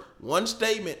heard one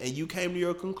statement and you came to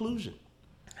your conclusion.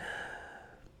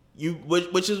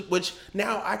 Which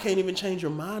now I can't even change your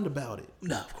mind about it.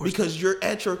 No, of course because not. You're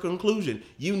at your conclusion.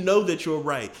 You know that you're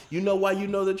right. You know why you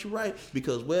know that you're right?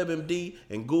 Because WebMD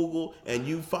and Google and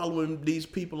you following these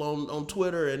people on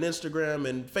Twitter and Instagram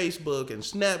and Facebook and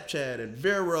Snapchat and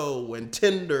Vero and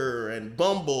Tinder and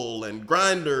Bumble and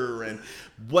Grindr and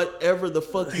whatever the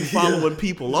fuck you following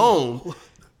people on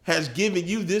has given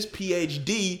you this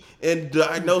PhD in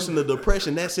diagnosing the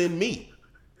depression that's in me.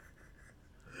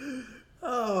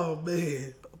 Oh,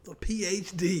 man. A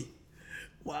PhD.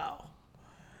 Wow.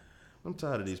 I'm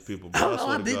tired of these people, I bro. don't know.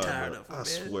 I've been tired of them, I man.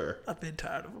 swear. I've been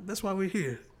tired of them. That's why we're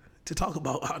here. To talk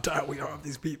about how tired we are of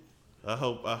these people. I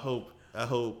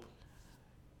hope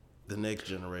the next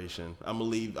generation. I'm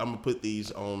gonna put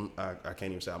these on. I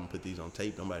can't even say I'm gonna put these on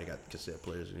tape. Nobody got cassette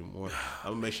players anymore.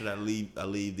 I'm gonna make sure that I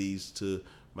leave these to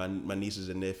my nieces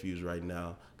and nephews right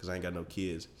now because I ain't got no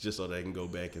kids, just so they can go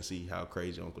back and see how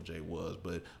crazy Uncle Jay was.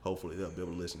 But hopefully they'll be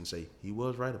able to listen and say he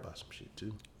was right about some shit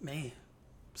too. Man,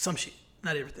 some shit,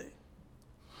 not everything,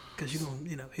 because you're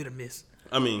gonna hit or miss.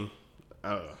 I mean,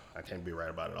 I can't be right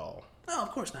about it all. No,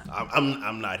 of course not.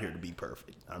 I'm not here to be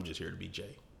perfect. I'm just here to be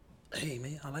Jay. Hey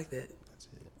man, I like that. That's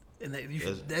it. And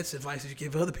that's advice that you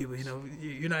give other people.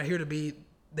 You're not here to be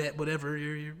that whatever.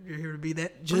 You're here to be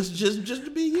that. Just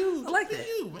to be you. I like that.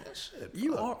 You, man. Shit,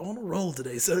 you are on a roll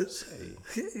today, sir.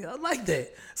 Hey. Yeah, I like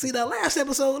that. See, that last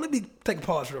episode, let me take a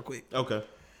pause real quick. Okay.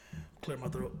 Clear my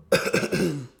throat.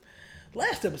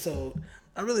 Last episode,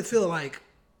 I really feel like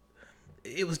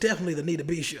it was definitely the Nita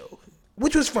B show,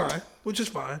 which was fine.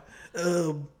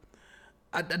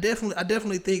 I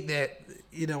definitely think that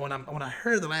when I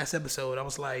heard the last episode, I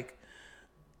was like,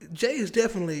 Jay is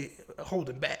definitely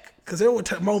holding back because there were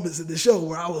moments in the show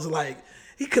where I was like,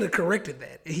 he could have corrected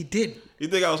that and he didn't. You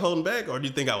think I was holding back, or do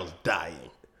you think I was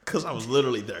dying? Because I was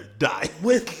literally there dying.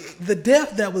 With the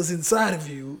death that was inside of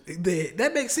you,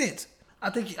 that makes sense.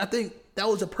 I think that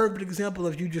was a perfect example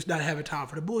of you just not having time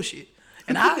for the bullshit.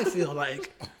 And I feel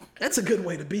like that's a good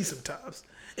way to be sometimes,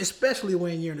 especially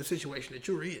when you're in the situation that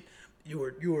you're in.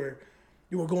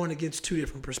 You were going against two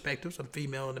different perspectives, a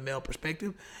female and a male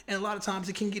perspective, and a lot of times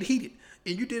it can get heated.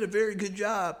 And you did a very good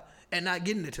job at not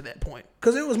getting it to that point,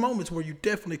 because there was moments where you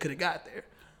definitely could have got there.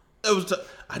 It was.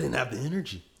 I didn't have the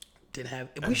energy. Didn't have.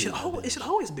 We should. It should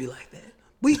always be like that.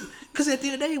 Because at the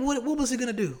end of the day, what was it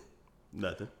gonna do?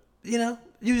 Nothing. You know,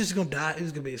 you just gonna die. It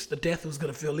was gonna be the death was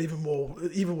gonna feel even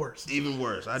worse. Even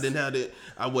worse. I didn't have the.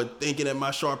 I wasn't thinking at my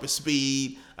sharpest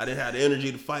speed. I didn't have the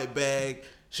energy to fight back.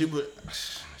 She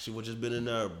would just been in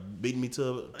there beating me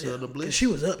to the bliss. She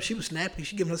was up. She was snappy.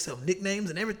 She giving herself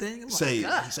nicknames and everything. Say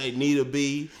Nita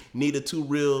B, Nita Too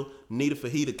Real, Nita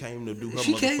Fajita came to do her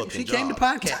motherfucking job. She came to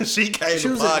podcast. She came to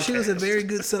podcast. She was a very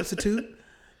good substitute.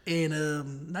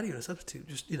 And not even a substitute,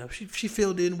 just she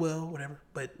filled in well, whatever.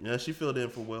 But yeah, she filled in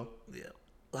for well. Yeah,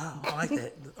 wow, I like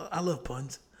that. I love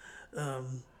puns.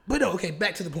 But no, okay,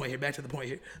 back to the point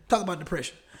here. Talk about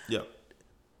depression. Yeah,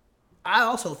 I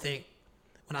also think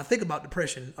when I think about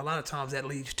depression, a lot of times that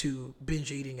leads to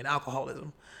binge eating and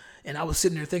alcoholism. And I was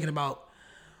sitting there thinking about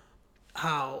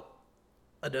how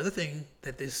another thing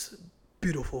that this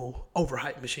beautiful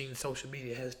overhyped machine, social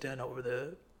media, has done over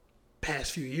the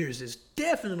past few years is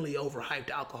definitely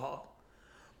overhyped alcohol.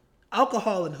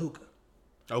 Alcohol and hookah.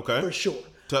 Okay. For sure.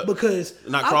 Because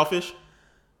not crawfish?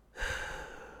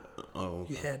 Oh.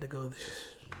 You had to go there.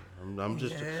 I'm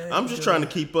just trying to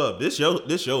keep up. This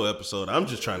your episode. I'm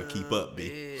just trying to keep up,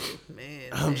 B. Man.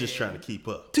 I'm just trying to keep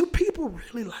up. Do people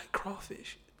really like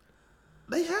crawfish?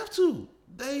 They have to.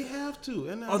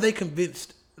 And are they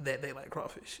convinced that they like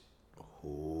crawfish?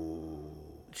 Oh.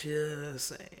 Just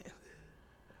saying.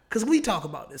 Because we talk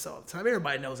about this all the time.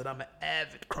 Everybody knows that I'm an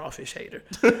avid crawfish hater.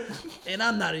 And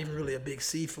I'm not even really a big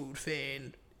seafood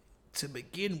fan to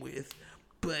begin with.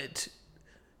 But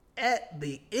at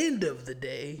the end of the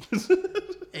day,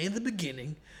 and the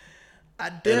beginning, I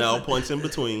definitely... And all points in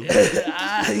between.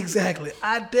 Exactly.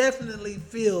 I definitely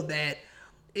feel that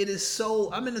it is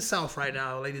so... I'm in the South right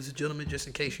now, ladies and gentlemen, just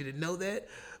in case you didn't know that.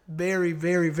 Very,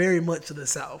 very, very much to the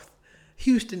South.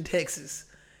 Houston, Texas.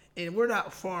 And we're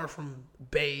not far from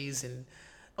bays and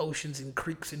oceans and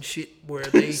creeks and shit wherever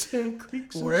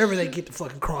they get the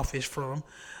fucking crawfish from.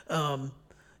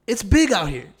 It's big out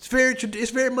here.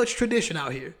 It's very much tradition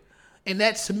out here, and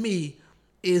that to me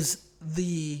is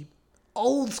the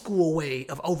old school way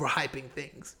of overhyping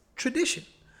things. Tradition,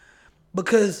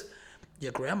 because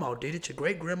your grandma did it, your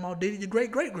great grandma did it, your great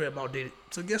great grandma did it.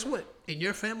 So guess what? In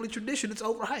your family tradition, it's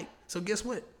overhyped. So guess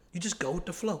what? You just go with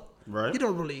the flow. Right.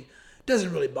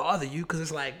 Doesn't really bother you because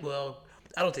it's like, well,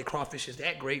 I don't think crawfish is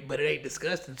that great, but it ain't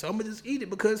disgusting, so I'm gonna just eat it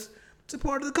because it's a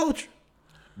part of the culture.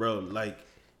 Bro, like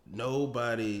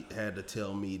nobody had to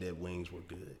tell me that wings were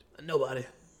good. Nobody.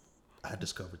 I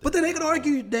discovered that. But then they could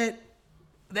argue that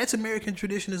that's American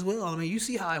tradition as well. I mean, you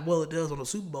see how well it does on a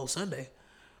Super Bowl Sunday.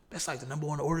 That's like the number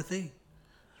one order thing.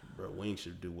 Bro, wings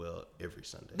should do well every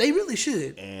Sunday. They really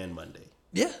should. And Monday.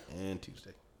 Yeah. And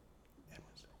Tuesday. And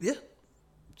Wednesday. Yeah.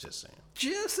 Just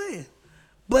saying.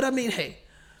 But I mean, hey,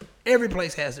 every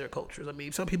place has their cultures. I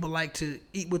mean, some people like to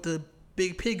eat with the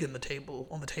big pig on the table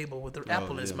with their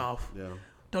apple in his mouth. Yeah.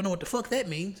 Don't know what the fuck that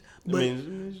means. But it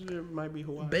means it might be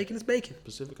Hawaii. Bacon is bacon.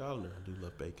 Pacific Islander. I do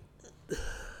love bacon.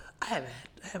 I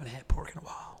haven't had pork in a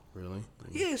while. Really?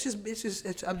 Yeah,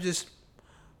 I'm just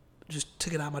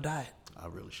took it out of my diet. I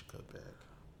really should cut back.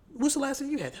 What's the last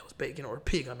thing you had that was bacon or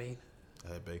pig? I mean,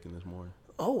 I had bacon this morning.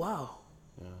 Oh wow.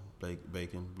 Yeah,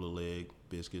 bacon, blue egg,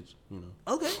 biscuits.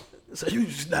 Okay, so you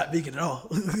just not vegan at all?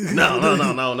 No,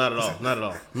 not at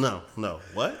all. No.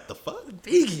 What the fuck?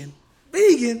 Vegan.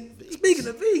 Speaking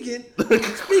of vegan,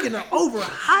 speaking of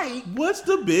overhyped, what's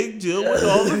the big deal with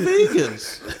all the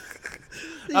vegans?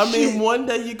 I mean, one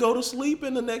day you go to sleep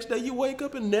and the next day you wake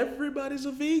up and everybody's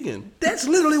a vegan. That's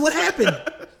literally what happened.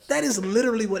 That is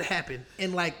literally what happened.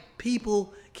 And like,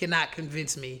 people cannot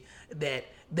convince me that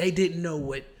they didn't know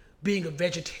what being a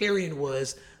vegetarian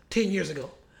was 10 years ago.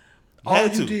 All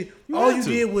you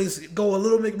did was go a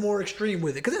little bit more extreme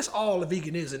with it, because that's all a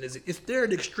vegan is, and it's they're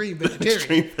an extreme vegetarian.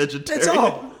 Extreme vegetarian. That's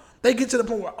all. They get to the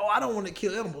point where, I don't want to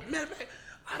kill animals. Matter of fact,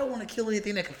 I don't want to kill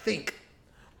anything that can think.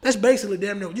 That's basically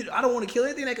damn near. I don't want to kill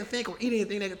anything that can think or eat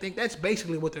anything that can think. That's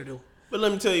basically what they're doing. But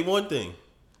let me tell you one thing.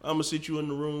 I'm gonna sit you in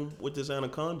the room with this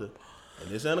anaconda, and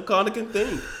this anaconda can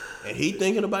think, and he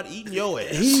thinking about eating your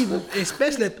ass.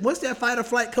 Especially once that fight or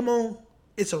flight come on,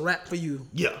 it's a wrap for you.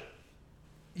 Yeah.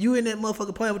 You in that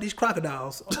motherfucker playing with these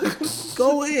crocodiles.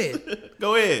 Go ahead.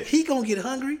 Go ahead. He gonna get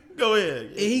hungry. Go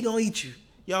ahead. And he gonna eat you.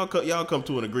 Y'all come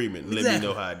to an agreement and let me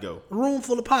know how it go. A room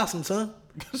full of possums, huh?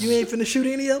 You ain't finna shoot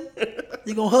any of them?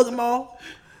 You gonna hug them all?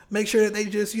 Make sure that they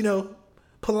just,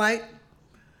 polite?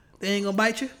 They ain't gonna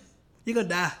bite you? You're gonna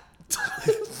die.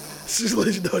 Just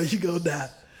let you know that you're gonna die.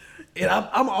 And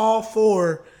I'm all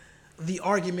for the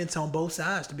arguments on both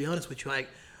sides, to be honest with you. Like,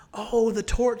 the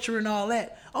torture and all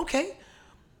that. Okay.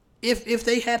 If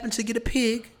they happen to get a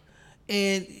pig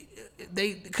And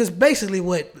because basically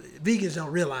what vegans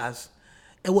don't realize,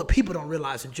 and what people don't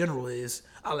realize in general is,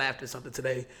 I laughed at something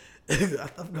today. I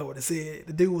forgot what it said.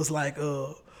 The dude was like,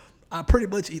 I pretty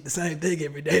much eat the same thing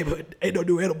every day, but ain't no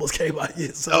new animals came out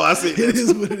yet. So I see. It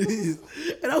is what it is.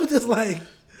 And I was just like,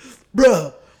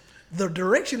 bruh, the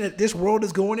direction that this world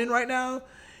is going in right now,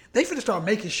 they finna start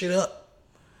making shit up.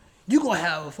 You gonna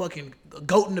have a fucking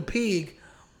goat and a pig.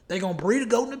 They gonna breed a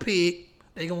goat and a pig.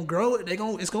 They gonna grow it.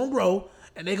 It's gonna grow,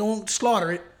 and they gonna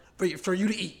slaughter it for you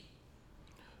to eat.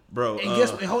 Bro, And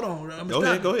guess what? Hold on.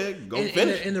 Go ahead. Go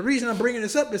finish. And the reason I'm bringing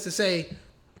this up is to say,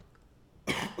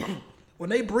 when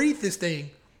they breed this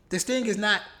thing is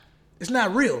not. It's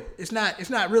not real. It's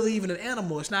not really even an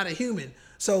animal. It's not a human.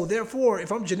 So therefore,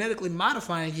 if I'm genetically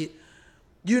modifying it,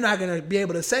 you're not gonna be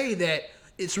able to say that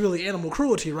it's really animal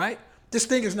cruelty, right? This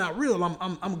thing is not real.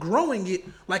 I'm growing it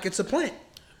like it's a plant.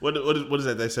 What is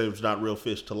that? They say it's not real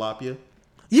fish, tilapia.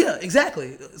 Yeah,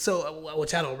 exactly. So,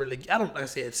 which like I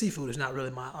said, seafood is not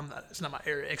really it's not my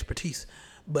area of expertise.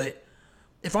 But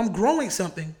if I'm growing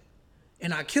something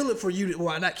and I kill it for you,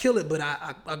 well, I not kill it, but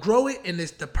I grow it, and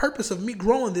the purpose of me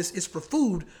growing this is for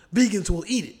food, vegans will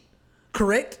eat it.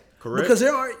 Correct? Correct. Because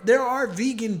there are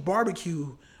vegan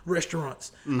barbecue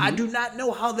restaurants. Mm-hmm. I do not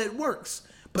know how that works,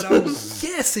 but I'm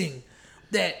guessing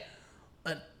that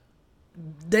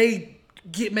they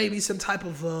get maybe some type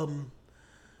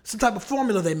of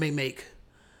formula they may make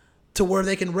to where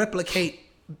they can replicate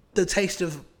the taste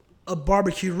of a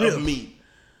barbecue rib. Of meat.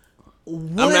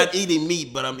 What? I'm not eating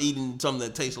meat, but I'm eating something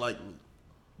that tastes like meat.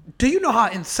 Do you know how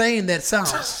insane that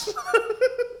sounds?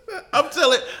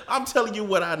 I'm telling you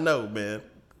what I know, man.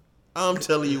 I'm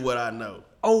telling you what I know.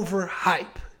 Overhype.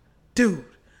 Dude,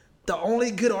 the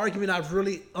only good argument I've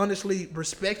really honestly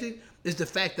respected is the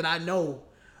fact that I know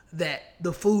that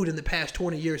the food in the past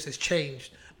 20 years has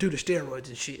changed due to steroids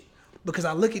and shit. Because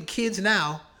I look at kids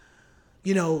now,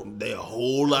 you know, they're a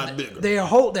whole lot bigger. They're a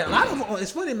lot of them.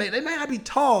 It's funny, man. They may not be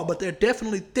tall, but they're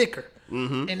definitely thicker.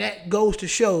 Mm-hmm. And that goes to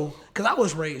show, because I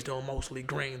was raised on mostly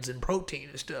grains and protein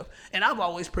and stuff, and I've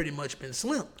always pretty much been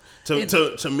slim.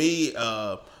 To me,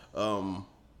 a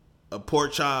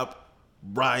pork chop,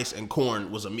 rice, and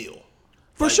corn was a meal.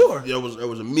 For sure. There was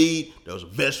a meat, there was a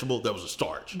vegetable, there was a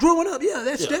starch. Growing up,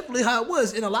 that's definitely how it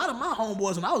was. And a lot of my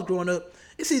homeboys, when I was growing up,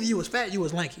 it's either you was fat, you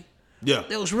was lanky. Yeah.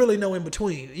 There was really no in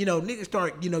between. You know, niggas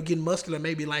start, getting muscular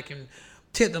maybe like in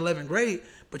 10th, 11th grade,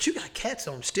 but you got cats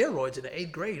on steroids in the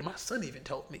 8th grade. My son even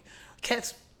told me.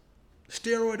 Cats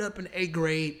steroid up in 8th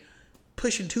grade,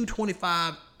 pushing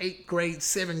 225, 8th grade,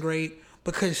 7th grade,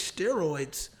 because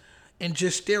steroids and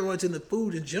just steroids in the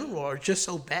food in general are just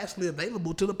so vastly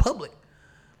available to the public.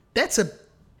 That's a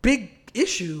big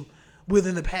issue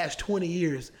within the past 20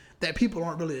 years that people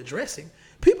aren't really addressing.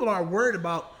 People are worried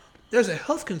about, there's a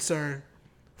health concern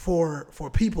for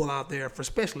people out there, for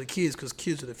especially kids, because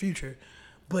kids are the future.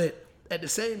 But at the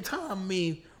same time, I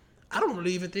mean, I don't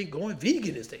really even think going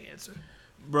vegan is the answer.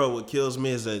 Bro, what kills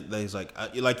me is that there's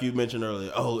like you mentioned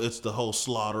earlier, it's the whole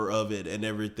slaughter of it and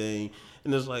everything.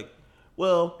 And it's like,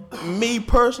 well, me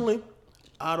personally,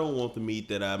 I don't want the meat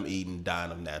that I'm eating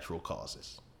dying of natural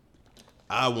causes.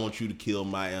 I want you to kill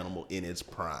my animal in its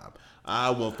prime.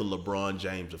 I want the LeBron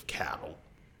James of cattle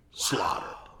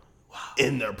slaughtered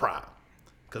in their prime.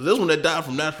 Because this one that died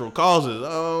from natural causes, I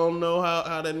don't know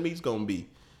how that meat's going to be.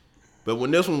 But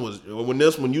when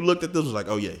you looked at this, it was like,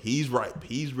 oh yeah, he's ripe.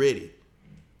 He's ready.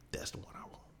 That's the one I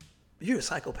want. You're a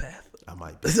psychopath. I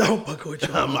might be. Don't fuck with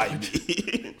you. I might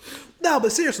be. No,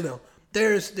 but seriously though,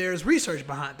 there's research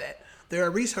behind that. There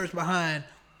are research behind,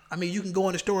 I mean, you can go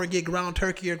in the store and get ground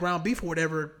turkey or ground beef or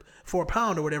whatever for a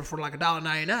pound or whatever for like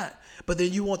 $1.99. But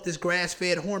then you want this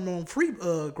grass-fed, hormone-free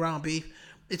ground beef,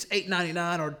 it's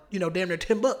 $8.99 or damn near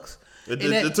 $10.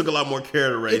 It took a lot more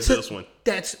care to raise this one.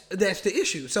 That's the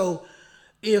issue. So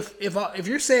if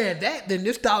you're saying that, then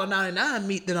this $1.99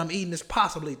 meat that I'm eating is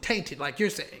possibly tainted, like you're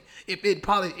saying. If this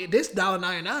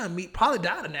 $1.99 meat probably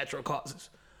died of natural causes.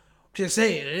 Just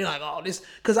saying, and they're like, oh, this,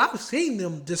 because I've seen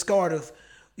them discard of,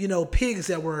 pigs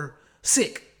that were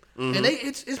sick, and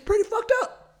it's pretty fucked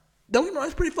up. Don't get me wrong,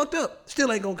 it's pretty fucked up. Still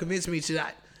ain't gonna convince me to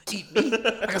not eat meat.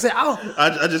 Like I said,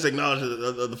 I just acknowledge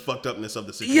the fucked upness of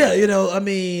the situation. Yeah, I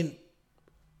mean,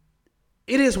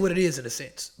 it is what it is in a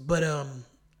sense. But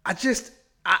I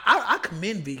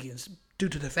commend vegans due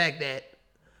to the fact that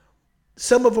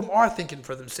some of them are thinking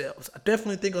for themselves. I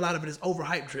definitely think a lot of it is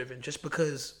overhype driven, just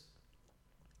because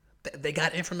they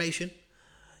got information,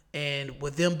 and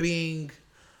with them being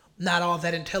not all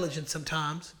that intelligent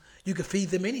sometimes, you can feed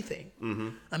them anything. Mm-hmm.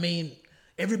 I mean,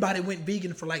 everybody went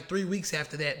vegan for like 3 weeks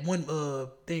after that one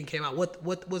thing came out. What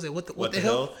was it? What the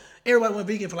hell? Everybody went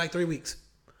vegan for like 3 weeks.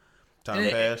 Time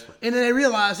passed. And then they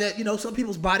realized that, you know, some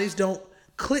people's bodies don't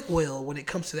click well when it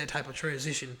comes to that type of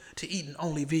transition to eating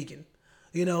only vegan.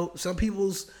 You know, some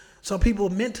people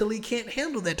mentally can't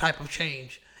handle that type of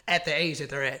change at the age that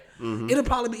they're at. Mm-hmm. It'll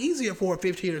probably be easier for a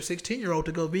 15 or 16-year-old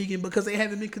to go vegan because they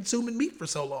haven't been consuming meat for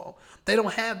so long. They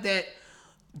don't have that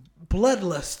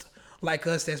bloodlust like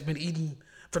us that's been eating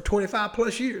for 25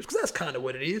 plus years, because that's kind of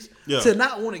what it is. Yeah. To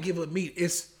not want to give up meat,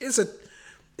 it's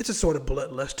a sort of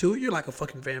bloodlust to it. You're like a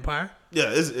fucking vampire.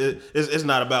 Yeah, it's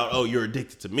not about, you're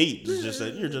addicted to meat. It's just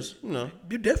that you're just,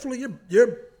 You're definitely,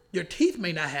 your teeth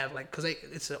may not have, like, because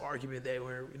it's an argument there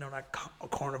where, you know, like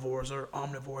carnivores or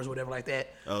omnivores or whatever like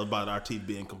that. About our teeth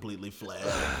being completely flat.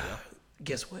 Yeah.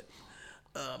 Guess what?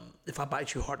 If I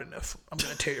bite you hard enough, I'm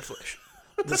going to tear your flesh.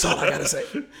 That's all I got to say.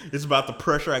 It's about the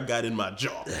pressure I got in my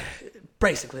jaw.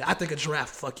 Basically, I think a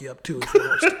giraffe will fuck you up too if you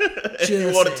want to. If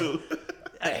you wanted to.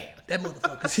 Hey, that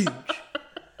motherfucker's huge.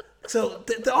 So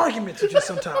the arguments are just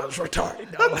sometimes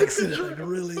retarded. Like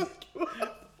really.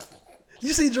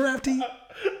 You see giraffe teeth?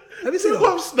 Have you seen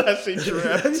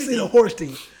giraffe? Have you seen a horse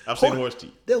teeth? I've seen horse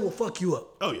teeth. They will fuck you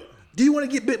up. Oh yeah. Do you want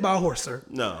to get bit by a horse, sir?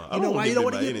 No. You know why you don't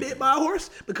want to get bit by a horse?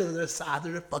 Because of the size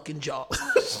of their fucking jaws.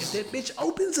 If that bitch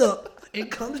opens up and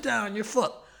comes down, you're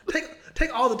fucked.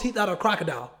 Take all the teeth out of a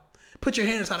crocodile. Put your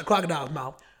hand inside a crocodile's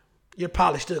mouth. You're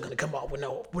probably still gonna come off with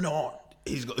no arm.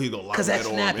 He's gonna lock that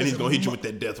arm and he's gonna hit you with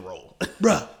that death roll.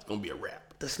 Bruh. It's gonna be a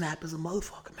wrap. The snap is a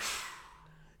motherfucker, man.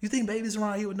 You think babies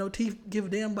around here with no teeth give a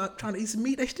damn about trying to eat some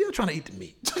meat? They still trying to eat the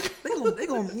meat. They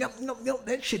gonna yump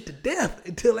that shit to death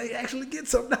until they actually get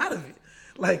something out of it.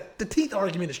 Like, the teeth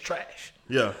argument is trash.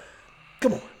 Yeah.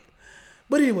 Come on.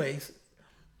 But anyways,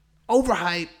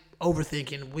 overhype,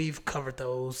 overthinking, we've covered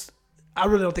those. I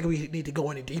really don't think we need to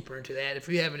go any deeper into that. If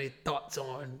you have any thoughts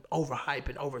on overhype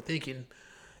and overthinking,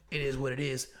 it is what it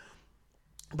is.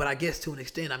 But I guess to an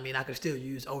extent, I mean, I could still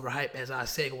use overhype as I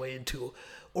segue into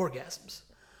orgasms.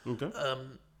 Okay.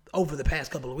 Over the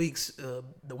past couple of weeks,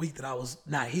 the week that I was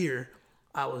not here,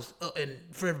 I was, and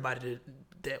for everybody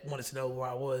that wanted to know where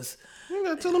I was. You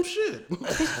gotta tell them shit.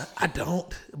 I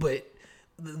don't, but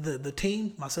the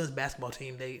team, my son's basketball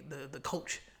team, the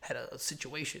coach had a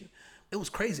situation. It was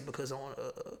crazy because on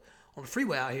the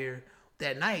freeway out here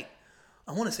that night,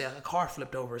 I want to say a car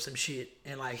flipped over or some shit,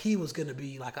 and like he was gonna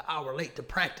be like an hour late to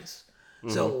practice.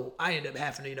 Mm-hmm. So I ended up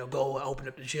having to go and open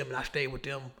up the gym, and I stayed with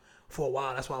them for a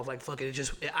while. That's why I was like, fuck it.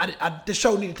 The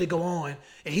show needed to go on,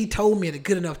 and he told me at a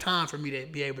good enough time for me to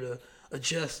be able to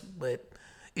adjust, but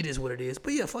it is what it is.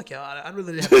 But yeah, fuck y'all. I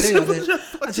really didn't have to say all that.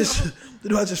 I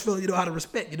just feel how to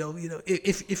respect.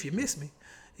 If you miss me.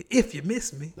 If you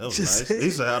miss me, that was nice. He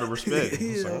said out of respect.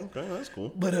 Yeah. Okay, that's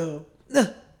cool. But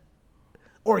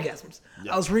orgasms.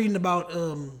 Yep. I was reading about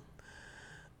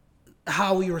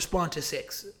how we respond to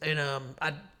sex, and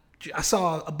I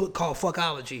saw a book called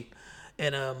Fuckology,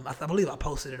 and I believe I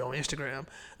posted it on Instagram.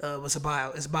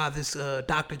 It's by this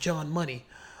Dr. John Money.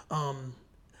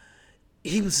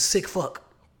 He was a sick fuck.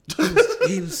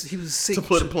 He was sick. To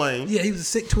put it plain. Yeah, he was a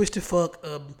sick, twisted fuck.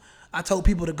 I told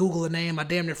people to Google the name. I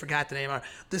damn near forgot the name.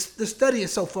 The study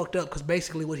is so fucked up because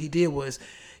basically what he did was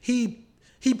he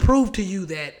proved to you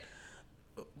that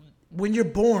when you're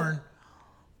born,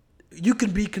 you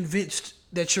can be convinced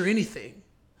that you're anything,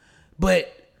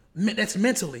 but that's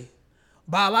mentally.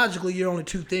 Biologically, you're only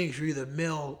two things. You're either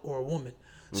male or a woman.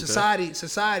 Okay. Society.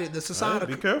 Right,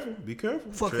 be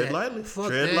careful. Fuck Tread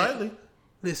that. lightly.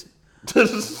 Listen,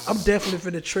 I'm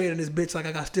definitely finna tread on this bitch like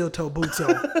I got steel toe boots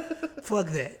on. Fuck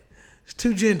that. It's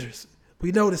two genders.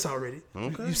 We know this already.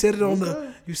 Okay. You said it on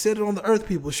the Earth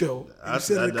People show. You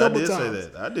said it a couple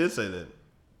times. I did say that.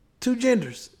 Two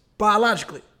genders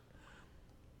biologically.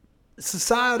 The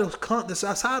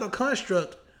societal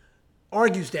construct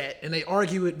argues that, and they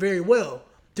argue it very well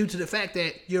due to the fact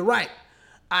that you're right.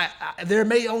 There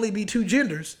may only be two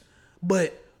genders,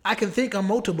 but I can think I'm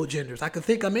multiple genders. I can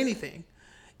think I'm anything.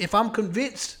 If I'm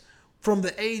convinced from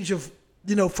the age of,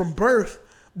 from birth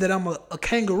that I'm a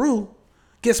kangaroo,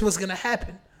 guess what's going to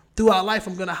happen? Throughout life,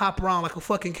 I'm going to hop around like a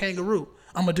fucking kangaroo.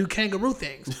 I'm going to do kangaroo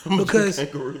things.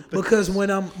 Because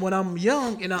when I'm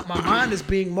young and my mind is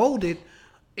being molded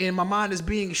and my mind is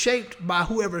being shaped by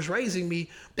whoever's raising me,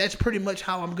 that's pretty much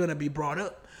how I'm going to be brought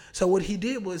up. So what he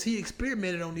did was he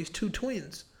experimented on these two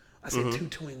twins. I said two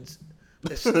twins.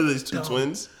 These two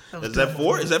twins? Is that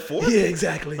four? Yeah,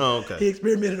 exactly. Oh, okay. He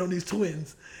experimented on these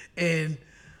twins. And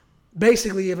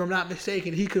basically, if I'm not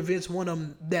mistaken, he convinced one of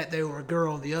them that they were a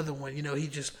girl and the other one, he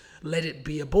just let it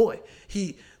be a boy.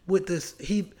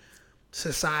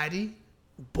 Society,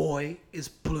 boy is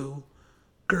blue,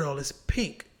 girl is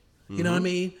pink. You know what I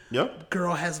mean? Yep.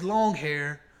 Girl has long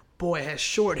hair, boy has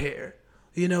short hair.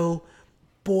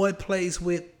 boy plays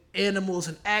with animals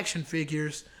and action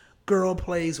figures, girl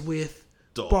plays with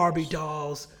Dolls. Barbie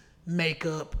dolls,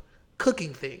 makeup,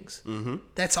 cooking things. Mm-hmm.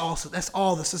 That's all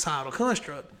the societal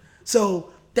construct.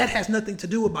 So that has nothing to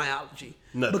do with biology.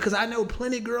 Nothing. Because I know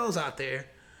plenty of girls out there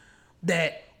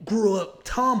that grew up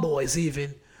tomboys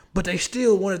even, but they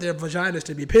still wanted their vaginas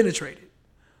to be penetrated.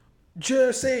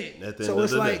 Just saying. So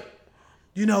it's like,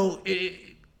 you know,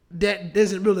 that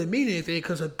doesn't really mean anything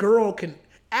because a girl can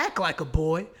act like a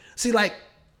boy. See, like,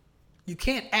 you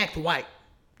can't act white.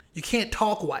 You can't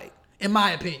talk white, in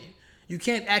my opinion. You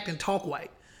can't act and talk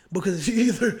white because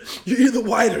you're either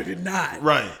white or you're not.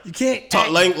 Right. You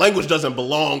can't language doesn't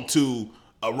belong to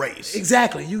a race.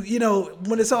 Exactly. You know,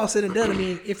 when it's all said and done, I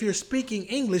mean, if you're speaking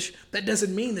English, that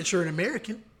doesn't mean that you're an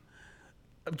American.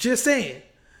 I'm just saying.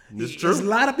 It's true. There's a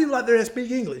lot of people out there that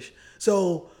speak English.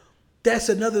 So that's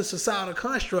another societal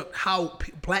construct, how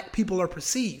black people are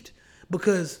perceived.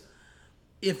 Because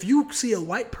if you see a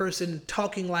white person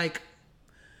talking like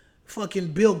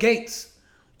fucking Bill Gates,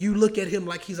 you look at him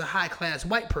like he's a high-class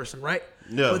white person, right?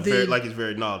 Yeah, like he's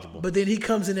very knowledgeable. But then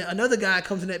another guy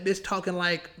comes in that bitch talking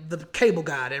like the cable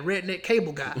guy, that redneck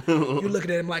cable guy. You're looking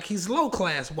at him like he's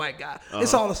low-class white guy. Uh-huh.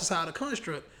 It's all a societal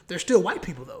construct. They're still white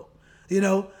people, though. You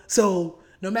know? So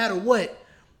no matter what,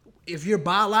 if you're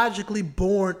biologically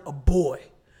born a boy,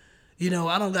 you know,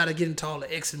 I don't got to get into all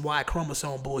the X and Y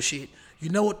chromosome bullshit. You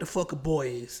know what the fuck a boy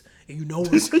is. And you know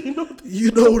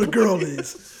what a girl is.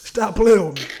 Stop playing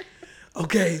with me.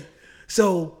 Okay?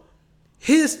 So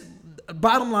his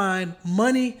bottom line,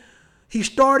 money, he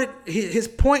started, his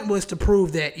point was to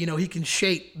prove that, you know, he can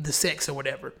shape the sex or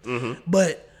whatever. Mm-hmm.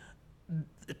 But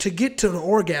to get to the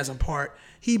orgasm part,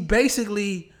 he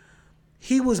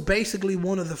was basically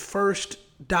one of the first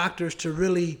doctors to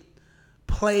really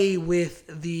play with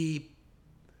the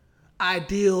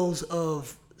ideals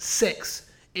of sex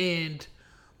and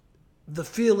the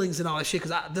feelings and all that shit.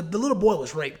 Because the little boy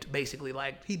was raped, basically.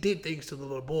 Like, he did things to the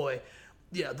little boy.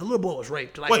 Yeah, the little boy was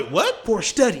raped. Like, wait, what? For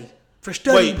studying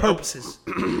purposes.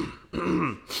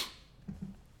 The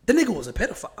nigga was a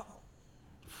pedophile.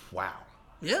 Wow.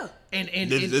 Yeah. And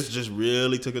this just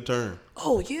really took a turn.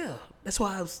 Oh, yeah. That's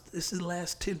why this is the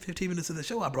last 10, 15 minutes of the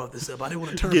show I brought this up. I didn't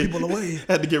want to turn people away.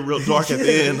 Had to get real dark at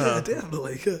the end, huh? Yeah,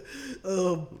 definitely.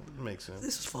 Makes sense.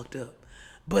 This is fucked up.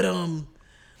 But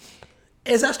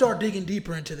as I start digging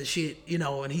deeper into the shit, you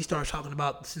know, and he starts talking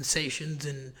about sensations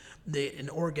and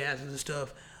orgasms and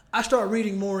stuff, I start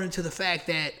reading more into the fact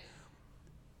that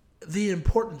the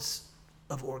importance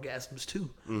of orgasms too,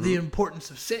 mm-hmm. the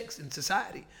importance of sex in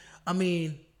society. I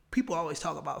mean, people always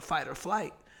talk about fight or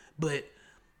flight, but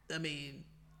I mean,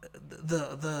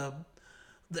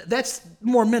 that's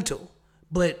more mental.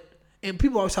 And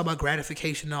people always talk about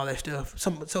gratification and all that stuff.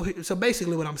 So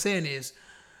basically, what I'm saying is,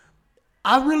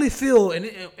 I really feel, and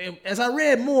as I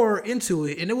read more into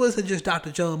it, and it wasn't just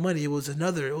Dr. John Money, it was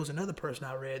another person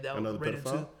I read that another read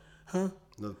pedophile? into. Huh?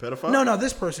 Another pedophile? No,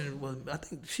 this person was. I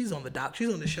think she's on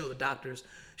the show, The Doctors.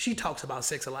 She talks about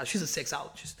sex a lot. She's a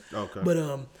sexologist. Okay.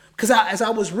 But because as I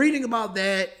was reading about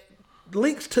that,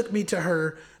 links took me to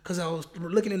her because I was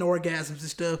looking into orgasms and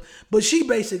stuff. But she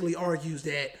basically argues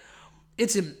that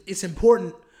it's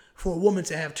important for a woman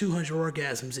to have 200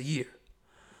 orgasms a year.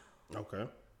 Okay.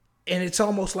 And it's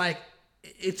almost like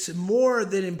it's more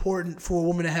than important for a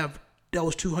woman to have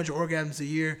those 200 orgasms a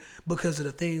year because of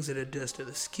the things that it does to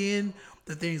the skin,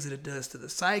 the things that it does to the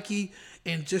psyche,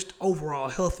 and just overall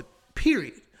health,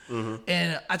 period. Mm-hmm.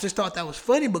 And I just thought that was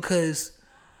funny because,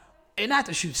 and not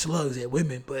to shoot slugs at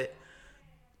women, but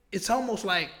it's almost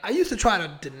like I used to try to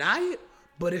deny it,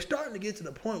 but it's starting to get to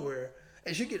the point where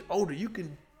as you get older, you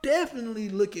can definitely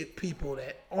look at people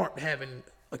that aren't having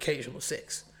occasional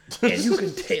sex. And you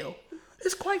can tell.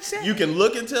 It's quite sad. You can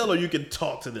look and tell, or you can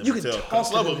talk to them. You can talk to them.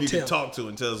 Some of them you can talk to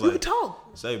and tell. You can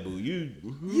talk. Say, boo,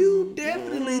 you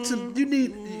definitely you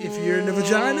need, if you're in the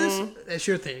vaginas, that's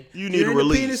your thing. You need a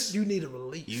release. Penis, you need a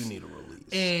release. You need a release.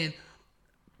 And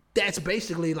that's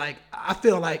basically like, I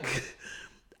feel like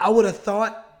I would have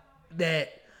thought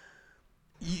that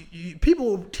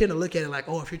people tend to look at it like,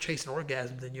 oh, if you're chasing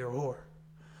orgasms, then you're a whore.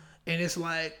 And it's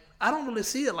like, I don't really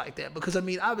see it like that because, I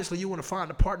mean, obviously you want to find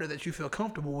a partner that you feel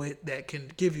comfortable with that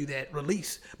can give you that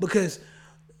release because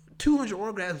 200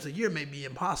 orgasms a year may be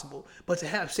impossible, but to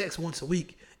have sex once a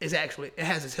week is actually, it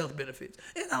has its health benefits.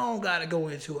 And I don't got to go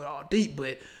into it all deep,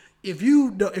 but if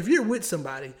you're with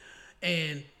somebody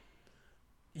and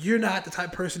you're not the type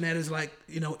of person that is like,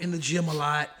 you know, in the gym a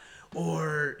lot,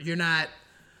 or you're not,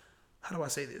 how do I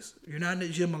say this? You're not in the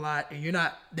gym a lot and you're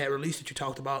not that release that you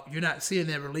talked about. You're not seeing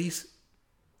that release.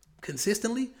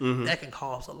 consistently, that can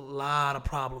cause a lot of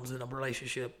problems in a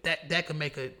relationship. That can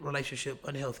make a relationship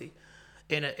unhealthy.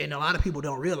 And a lot of people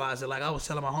don't realize it. Like I was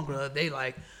telling my homegirl the other day,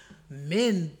 like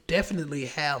men definitely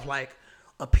have like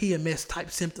a PMS type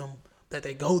symptom that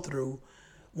they go through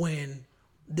when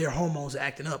their hormones are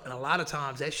acting up. And a lot of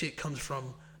times that shit comes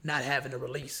from not having a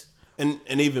release. And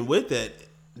even with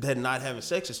that not having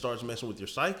sex, it starts messing with your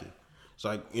psyche. It's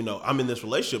like, I'm in this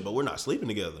relationship, but we're not sleeping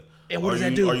together. And what does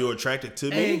that do? Are you attracted to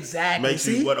me? Exactly. Makes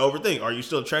you overthink. Are you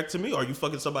still attracted to me? Are you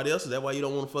fucking somebody else? Is that why you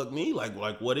don't want to fuck me? Like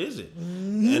what is it?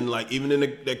 Mm-hmm. And like even in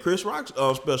that Chris Rock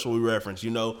special we referenced,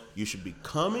 you should be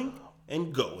coming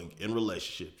and going in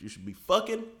relationships. You should be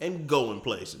fucking and going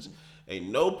places. Ain't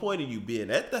no point in you being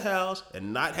at the house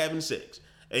and not having sex.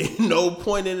 Ain't no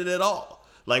point in it at all.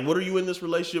 Like, what are you in this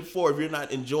relationship for if you're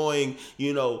not enjoying,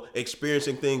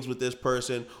 experiencing things with this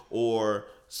person or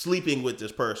sleeping with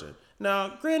this person?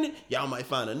 Now, granted, y'all might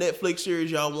find a Netflix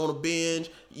series y'all want to binge.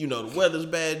 The weather's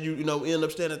bad. You end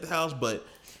up staying at the house, but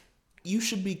you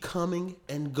should be coming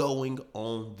and going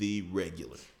on the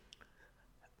regular.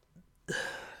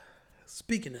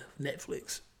 Speaking of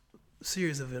Netflix,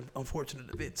 series of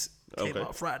unfortunate events came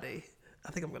out Friday. I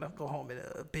think I'm gonna go home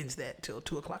and binge that till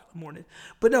 2:00 in the morning.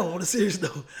 But no, on a serious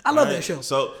note, I love that show.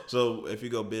 So if you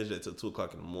go binge that till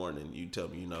 2:00 in the morning, you tell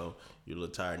me you're a little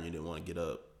tired and you didn't want to get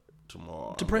up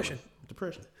tomorrow. Depression.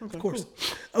 Okay, of course.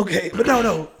 Cool. Okay, but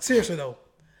no. Seriously though,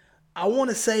 I want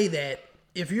to say that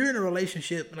if you're in a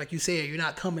relationship, like you said, you're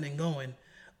not coming and going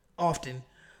often.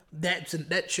 That's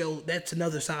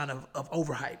another sign of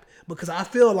overhype. Because I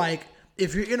feel like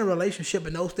if you're in a relationship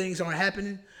and those things aren't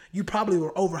happening, you probably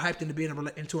were overhyped into being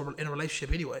in a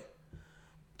relationship anyway.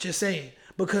 Just saying.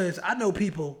 Because I know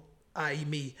people, i.e.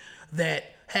 me,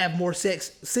 that have more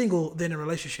sex single than in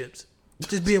relationships.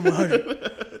 Just being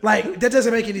 100. Like, that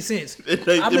doesn't make any sense. It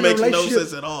makes no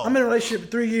sense at all. I'm in a relationship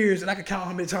for 3 years, and I can count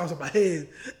how many times on my head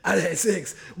I had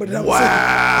sex. But then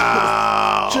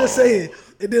wow. Just saying.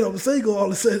 And then I'm single, all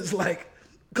of a sudden it's like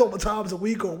a couple times a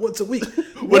week or once a week.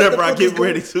 Whatever I get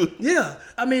ready to. Yeah.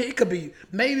 I mean, it could be,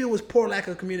 maybe it was poor lack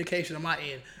of communication on my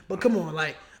end. But come on,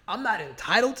 like, I'm not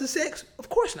entitled to sex? Of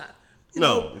course not.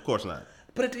 Of course not.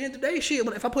 But at the end of the day, shit,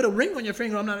 if I put a ring on your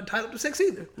finger, I'm not entitled to sex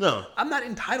either. No. I'm not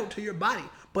entitled to your body.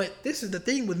 But this is the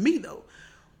thing with me, though.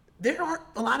 There aren't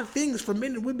a lot of things for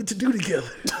men and women to do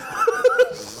together.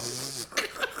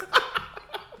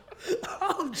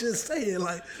 I'm just saying,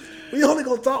 like, we only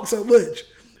gonna talk so much.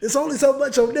 It's only so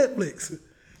much on Netflix.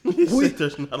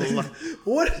 There's not a lot.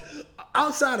 What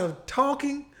outside of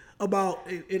talking about?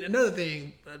 And another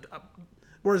thing,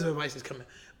 words of advice is coming.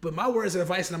 But my words of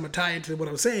advice, and I'm gonna tie into what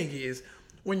I'm saying is,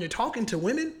 when you're talking to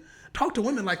women, talk to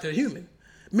women like they're human.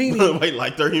 Meaning, wait,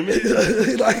 like they're human?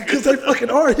 Like, because they fucking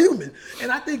are human.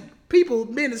 And I think people,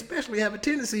 men especially, have a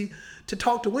tendency to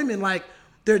talk to women like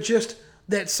they're just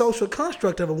that social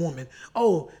construct of a woman.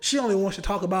 Oh, she only wants to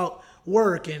talk about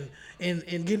work and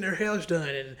getting her hair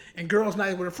done and girls'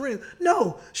 night with her friends.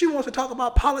 No, she wants to talk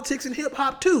about politics and hip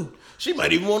hop too. She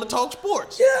might even want to talk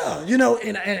sports. Yeah,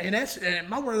 and that's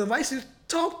my word of advice is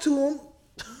talk to them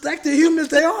like the humans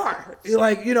they are.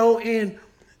 Like,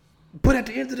 but at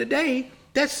the end of the day,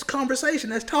 that's conversation,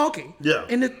 that's talking. Yeah.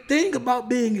 And the thing about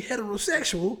being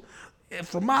heterosexual,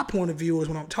 from my point of view, is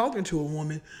when I'm talking to a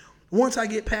woman, once I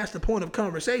get past the point of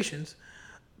conversations,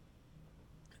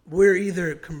 we're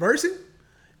either conversing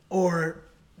or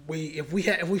if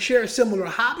we share similar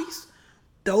hobbies,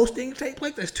 those things take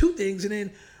place. There's two things, and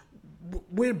then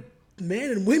we're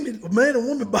man and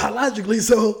woman biologically.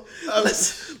 So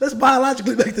let's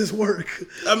biologically make this work.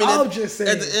 I mean, I'm just saying.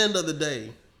 At the end of the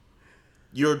day,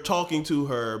 you're talking to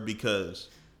her because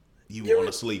you want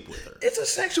to sleep with her. It's a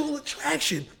sexual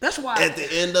attraction. That's why. At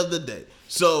the end of the day.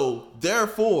 So,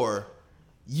 therefore,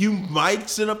 you might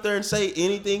sit up there and say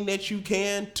anything that you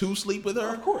can to sleep with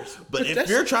her. Of course. But if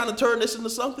you're trying to turn this into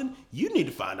something, you need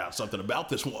to find out something about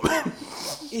this woman.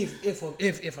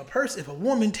 If a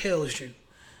woman tells you,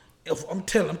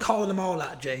 I'm calling them all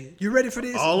out, Jay. You ready for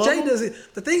this? All Jay of them?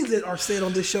 doesn't. The things that are said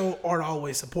on this show aren't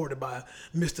always supported by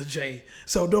Mr. J.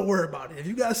 So don't worry about it. If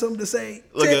you got something to say,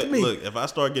 text me. Look, if I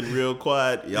start getting real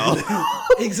quiet, y'all.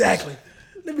 Exactly.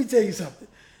 Let me tell you something.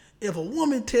 If a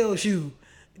woman tells you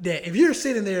that if you're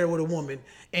sitting there with a woman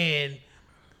and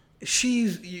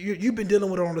you've been dealing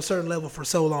with her on a certain level for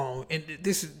so long, and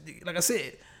this is, like I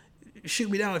said, shoot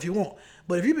me down if you want,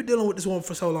 but if you've been dealing with this woman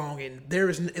for so long and there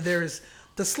is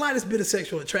the slightest bit of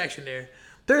sexual attraction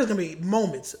there's gonna be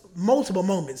multiple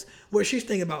moments where she's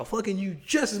thinking about fucking you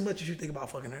just as much as you think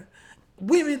about fucking her.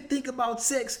 Women think about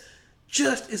sex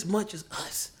just as much as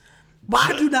us.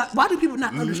 Why do people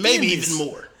not understand Maybe this? even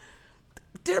more.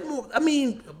 They're more. I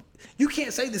mean, you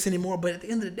can't say this anymore, but at the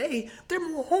end of the day, they're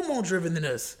more hormone driven than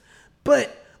us.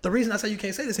 But the reason I say you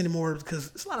can't say this anymore is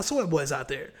because there's a lot of soy boys out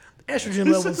there.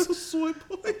 Estrogen levels, soy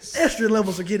boys. estrogen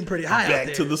levels are getting pretty high out there.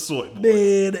 Back to the soy boys.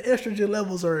 Man, the estrogen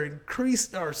levels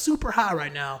are super high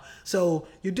right now. So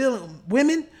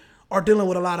women are dealing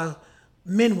with a lot of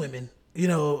women. You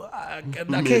know, I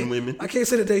can't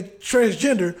say that they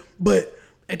transgender, but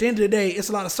at the end of the day, it's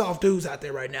a lot of soft dudes out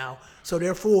there right now. So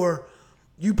therefore,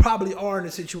 you probably are in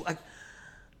a situation. Like,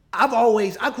 I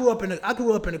grew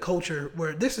up in a culture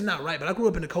where this is not right, but I grew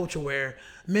up in a culture where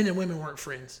men and women weren't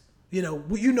friends. You know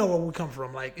where we come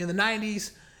from. Like in the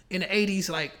 90s, in the 80s,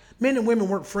 like men and women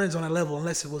weren't friends on that level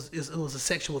unless it was a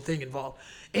sexual thing involved.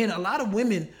 And a lot of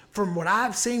women, from what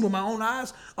I've seen with my own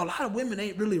eyes, a lot of women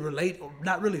ain't really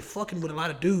not really fucking with a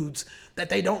lot of dudes that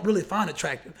they don't really find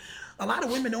attractive. A lot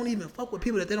of women don't even fuck with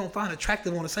people that they don't find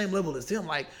attractive on the same level as them.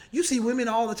 Like, you see women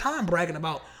all the time bragging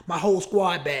about my whole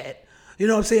squad bad. You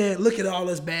know what I'm saying? Look at all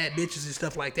us bad bitches and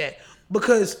stuff like that.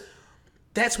 Because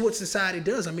that's what society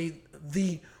does. I mean,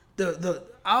 I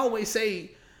always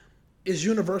say, is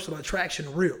universal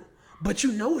attraction real? But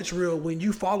you know it's real when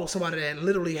you follow somebody that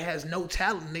literally has no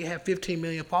talent and they have 15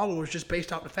 million followers just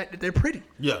based off the fact that they're pretty.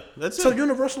 Yeah, that's it. So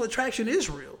universal attraction is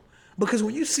real. Because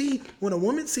when a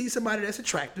woman sees somebody that's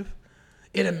attractive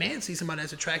and a man sees somebody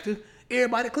that's attractive,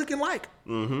 everybody click and like.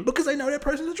 Mm-hmm. Because they know that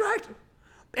person's attractive.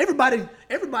 Everybody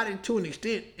to an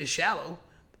extent is shallow.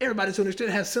 Everybody to an extent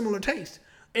has similar taste.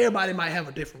 Everybody might have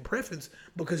a different preference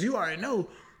because you already know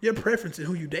your preference and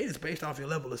who you date is based off your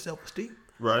level of self-esteem.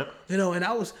 Right. You know, and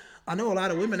I know a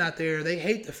lot of women out there, they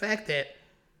hate the fact that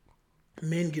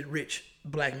men get rich,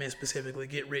 black men specifically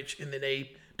get rich, and then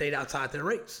they date outside their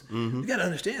race. Mm-hmm. You got to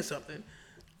understand something.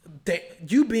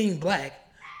 You being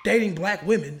black, dating black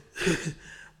women,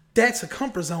 that's a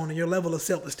comfort zone in your level of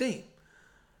self-esteem.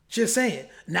 Just saying.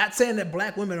 Not saying that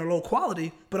black women are low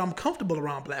quality, but I'm comfortable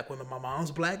around black women. My mom's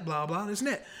black, blah, blah, this and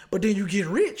that. But then you get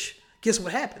rich. Guess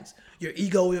what happens? Your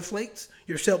ego inflates.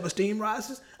 Your self-esteem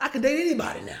rises. I can date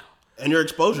anybody now. And your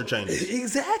exposure changes.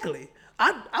 Exactly.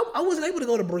 I wasn't able to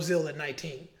go to Brazil at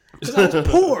 19 because I was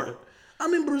poor.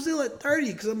 I'm in Brazil at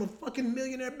 30 because I'm a fucking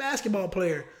millionaire basketball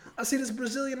player. I see this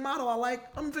Brazilian model I like.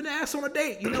 I'm finna ask on a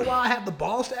date. You know why I have the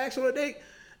balls to ask on a date?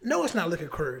 No, it's not looking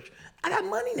courage. I got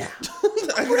money now.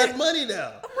 I got money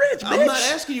now. I'm rich, bitch. I'm not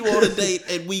asking you on a date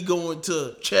and we going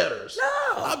to Cheddar's.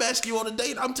 No. I'm asking you on a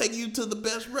date. I'm taking you to the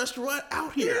best restaurant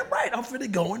out here. Yeah, right. I'm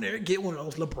finna go in there and get one of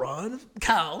those LeBron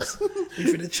cows. We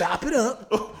finna chop it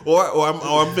up. Or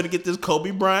I'm finna get this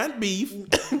Kobe Bryant beef.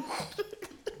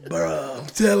 Bruh, I'm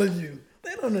telling you.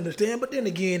 They don't understand. But then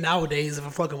again, nowadays, if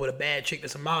I'm fucking with a bad chick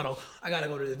that's a model, I gotta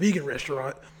go to the vegan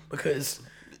restaurant because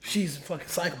she's a fucking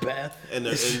psychopath. And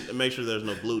make sure there's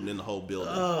no gluten in the whole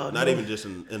building. Not even just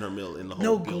in her meal, in the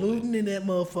whole building. No gluten in that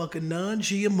motherfucker.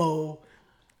 Non-GMO.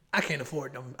 I can't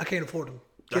afford them.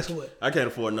 Guess what? I can't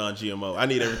afford non-GMO. I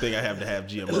need everything I have to have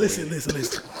GMO.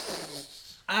 Listen.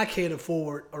 I can't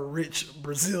afford a rich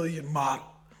Brazilian model.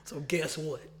 So guess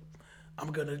what?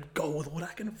 I'm going to go with what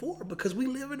I can afford because we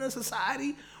live in a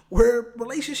society where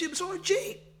relationships are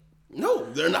cheap.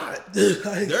 No, they're not.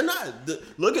 They're not.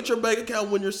 Look at your bank account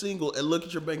when you're single and look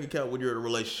at your bank account when you're in a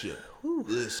relationship.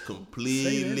 It's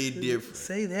completely different.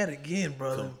 Say that again,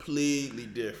 brother. Completely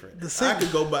different.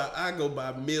 I go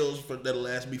buy meals that'll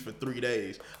last me for 3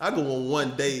 days. I go on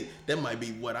one date, that might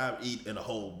be what I eat in a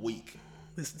whole week.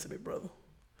 Listen to me, brother.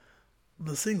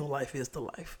 The single life is the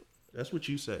life. That's what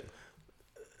you say.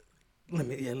 Let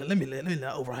me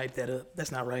not overhype that up.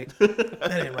 That's not right.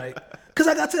 That ain't right. Because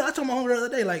I told my homie the other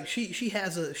day, like she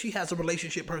has a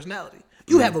relationship personality.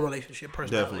 You have a relationship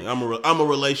personality. Definitely. I'm a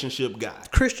relationship guy.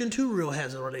 Christian Too Real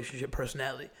has a relationship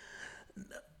personality.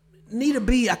 Nita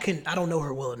B, I don't know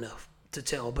her well enough to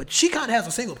tell, but she kind of has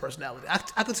a single personality.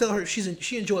 I could tell her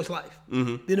she enjoys life.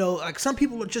 Mm-hmm. You know, like some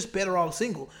people are just better off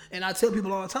single, and I tell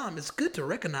people all the time, it's good to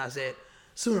recognize that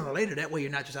sooner or later. That way,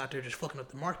 you're not just out there just fucking up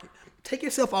the market. Take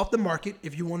yourself off the market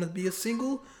if you want to be a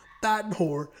single thought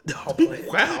whore.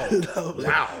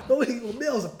 Wow. Well,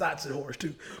 males have thoughts and whores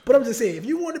too. But I'm just saying, if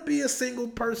you want to be a single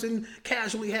person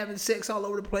casually having sex all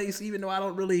over the place, even though I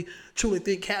don't really truly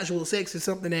think casual sex is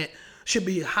something that should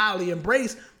be highly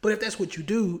embraced, but if that's what you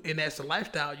do and that's the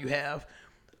lifestyle you have,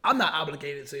 I'm not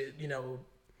obligated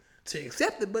to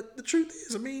accept it. But the truth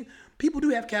is, I mean, people do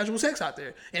have casual sex out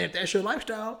there. And if that's your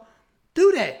lifestyle,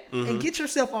 do that and get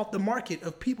yourself off the market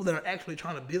of people that are actually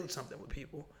trying to build something with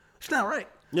people. It's not right.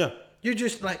 Yeah, you're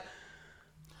just like,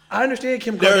 I understand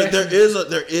Kim Kardashian.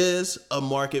 There is a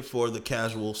market for the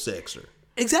casual sexer.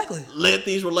 Exactly. Let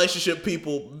these relationship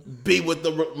people be with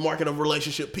the market of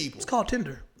relationship people. It's called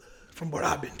Tinder, from what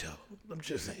I've been told. I'm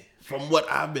just saying. from what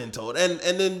I've been told. And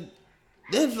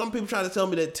then some people try to tell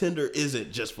me that Tinder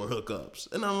isn't just for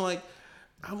hookups. And I'm like,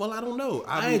 well, I don't know.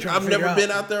 I've never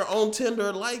been out there on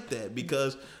Tinder like that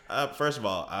because, first of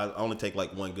all, I only take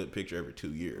like one good picture every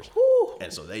 2 years. Woo.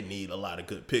 And so they need a lot of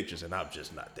good pictures, and I'm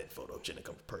just not that photogenic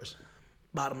of a person.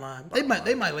 Bottom line. They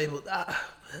might label, I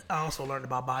also learned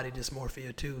about body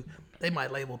dysmorphia too. They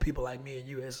might label people like me and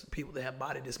you as people that have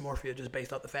body dysmorphia just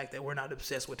based off the fact that we're not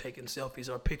obsessed with taking selfies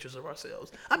or pictures of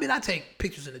ourselves. I mean, I take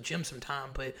pictures in the gym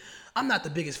sometimes, but I'm not the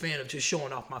biggest fan of just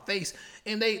showing off my face.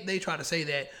 And they try to say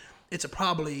that it's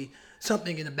probably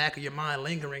something in the back of your mind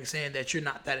lingering saying that you're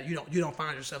not that, you don't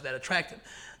find yourself that attractive.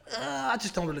 I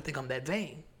just don't really think I'm that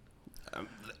vain. At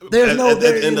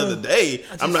the end of the day,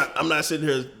 I'm not sitting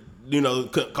here,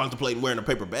 contemplating wearing a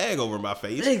paper bag over my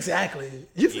face. Exactly.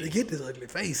 You finna get this ugly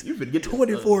face. You finna get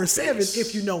 24/7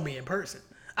 if you know me in person.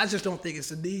 I just don't think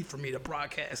it's a need for me to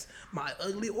broadcast my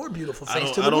ugly or beautiful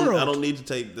face to the world. I don't need to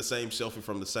take the same selfie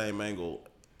from the same angle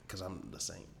because I'm the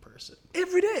same person.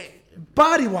 Every day.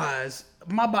 Body-wise,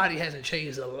 my body hasn't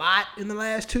changed a lot in the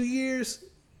last 2 years.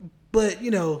 But,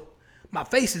 my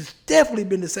face has definitely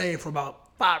been the same for about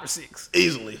 5 or 6.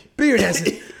 Easily. Beard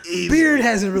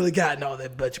hasn't really gotten all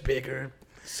that much bigger.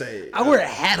 I wear a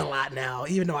hat a lot now,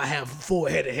 even though I have full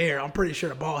head of hair. I'm pretty sure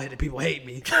the bald-headed people hate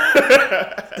me.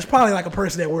 It's probably like a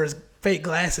person that wears fake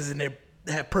glasses and they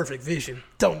have perfect vision.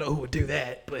 Don't know who would do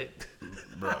that, but...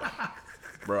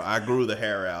 Bro, I grew the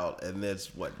hair out, and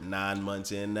that's, 9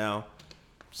 months in now?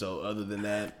 So other than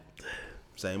that,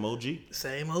 same OG.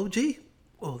 Same OG.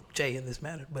 Well, Jay in this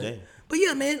matter. But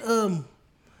yeah, man,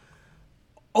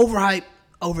 overhype,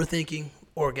 overthinking,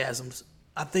 orgasms.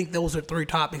 I think those are 3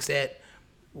 topics that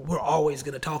we're always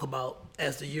going to talk about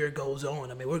as the year goes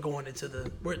on. I mean, we're going into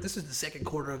this is the second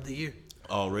quarter of the year.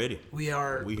 Already. We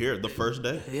here the first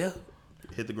day. Yeah.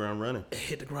 Hit the ground running.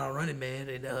 Man.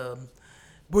 And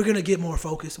we're going to get more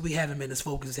focused. We haven't been as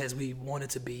focused as we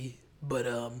wanted to be, but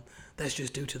that's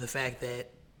just due to the fact that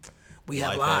we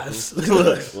have lives.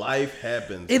 Life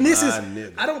happens. And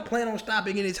I don't plan on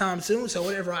stopping anytime soon, so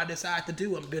whatever I decide to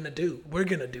do, I'm going to do. We're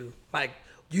going to do. Like,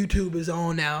 YouTube is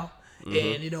on now, and,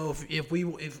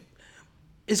 if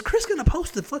is Chris going to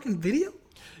post the fucking video?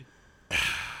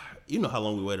 You know how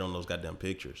long we waited on those goddamn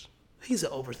pictures. He's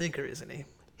an overthinker, isn't he?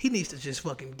 He needs to just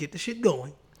fucking get the shit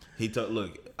going.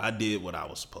 Look, I did what I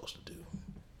was supposed to do.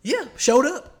 Yeah, showed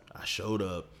up. I showed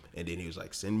up, and then he was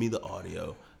like, send me the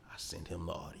audio. I sent him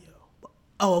the audio.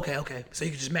 Oh, okay. So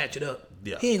you can just match it up.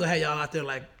 Yeah. He ain't gonna have y'all out there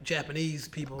like Japanese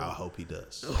people. I hope he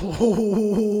does.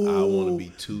 Ooh. I want to be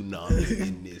Toonami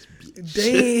in this bitch.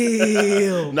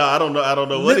 Damn. No, I don't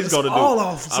know what he's gonna do.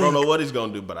 I don't know what he's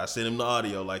gonna do, but I sent him the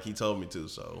audio like he told me to.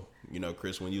 So,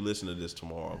 Chris, when you listen to this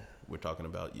tomorrow, we're talking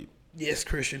about you. Yes,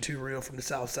 Christian Too Real from the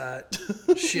South Side.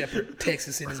 Shepherd,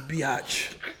 Texas in his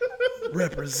biatch.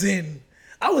 Representing.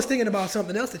 I was thinking about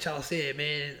something else that y'all said,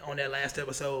 man, on that last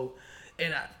episode.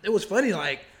 And it was funny,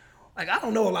 like I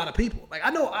don't know a lot of people. Like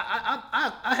I know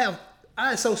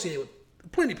I associate with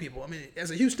plenty of people. I mean,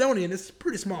 as a Houstonian, it's a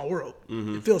pretty small world.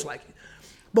 Mm-hmm. It feels like it.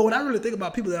 But when I really think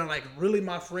about people that are like really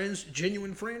my friends,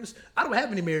 genuine friends, I don't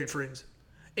have any married friends,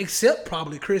 except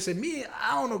probably Chris and me.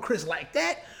 I don't know Chris like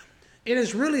that, and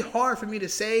it's really hard for me to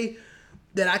say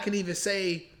that I can even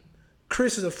say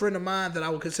Chris is a friend of mine that I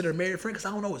would consider a married friend because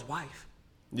I don't know his wife.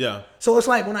 Yeah. So it's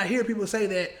like when I hear people say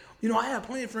that. I have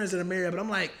plenty of friends that are married, but I'm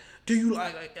like, do you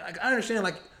like I understand,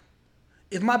 like,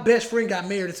 if my best friend got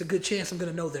married, it's a good chance I'm going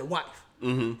to know their wife.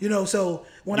 Mm-hmm. So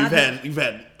when you've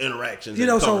had interactions, and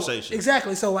conversations. So,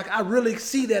 exactly. So like, I really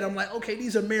see that. I'm like, okay,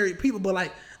 these are married people, but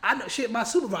like, I know my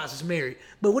supervisor's married,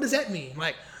 but what does that mean?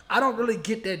 Like, I don't really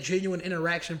get that genuine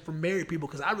interaction from married people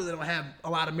because I really don't have a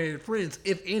lot of married friends,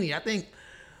 if any. I think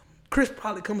Chris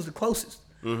probably comes the closest.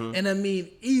 Mm-hmm. And I mean,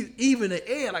 even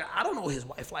Ed, like, I don't know his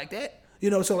wife like that.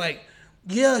 So like,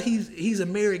 yeah, he's a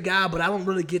married guy, but I don't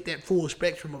really get that full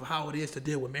spectrum of how it is to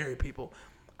deal with married people,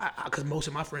 because most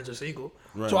of my friends are single.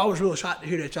 Right. So I was real shocked to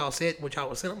hear that y'all said what y'all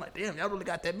was saying. I'm like, damn, y'all really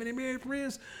got that many married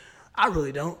friends? I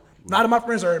really don't. A lot of my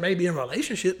friends are maybe in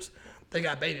relationships. They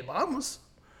got baby mamas,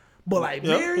 but like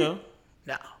married,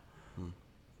 nah.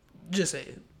 Just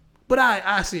saying. But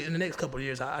I see in the next couple of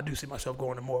years, I do see myself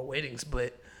going to more weddings,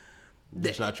 but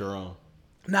it's not your own.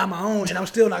 Not my own, and I'm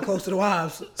still not close to the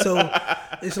wives. So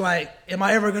it's like, am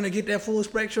I ever going to get that full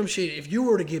spectrum? Shit, if you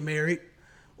were to get married,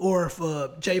 or if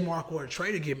J Mark or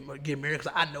Trey to get married,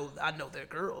 because I know they're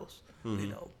girls,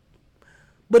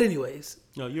 But anyways.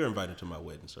 No, you're invited to my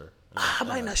wedding, sir. I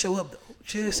might not show up, though.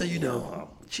 Just so you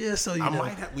know.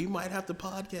 We might have to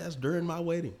podcast during my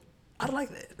wedding. I like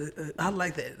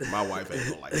that. My wife ain't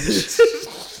gonna like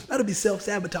this. That'll be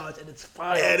self-sabotage at its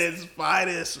finest. At its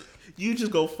finest. You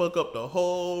just gonna fuck up the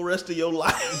whole rest of your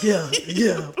life.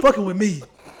 Yeah. Fucking with me.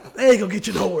 They ain't gonna get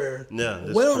you nowhere.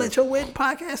 Yeah. Well, at your wedding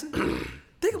podcasting,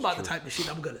 think about the type of shit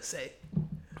I'm gonna say.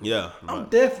 Yeah. I'm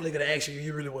definitely gonna ask you if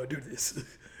you really want to do this.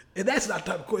 And that's not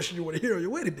the type of question you want to hear on your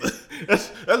wedding day.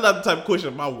 That's not the type of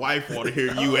question my wife want to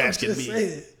hear you asking me.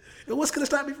 Saying. And what's gonna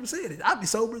stop me from saying it? I'd be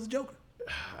sober as a joker.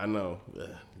 I know.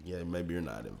 Yeah, maybe you're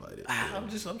not invited. I'm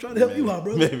trying to help you out,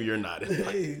 bro. Maybe you're not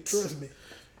invited. Hey, trust me.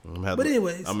 But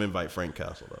anyways. I'm gonna invite Frank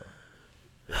Castle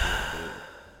though.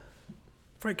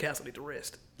 Frank Castle needs to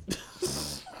rest.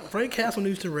 Frank Castle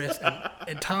needs to rest,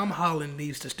 and Tom Holland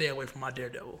needs to stay away from my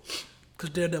Daredevil.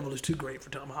 Because Daredevil is too great for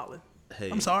Tom Holland.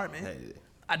 Hey, I'm sorry, man. Hey.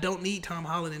 I don't need Tom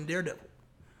Holland in Daredevil.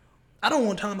 I don't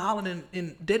want Tom Holland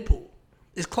in Deadpool.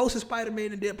 As close as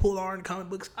Spider-Man and Deadpool are in comic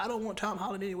books, I don't want Tom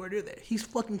Holland anywhere near that. He's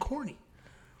fucking corny.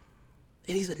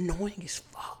 And he's annoying as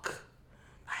fuck.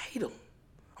 I hate him.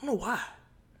 I don't know why.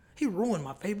 He ruined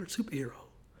my favorite superhero.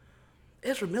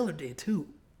 Ezra Miller did too.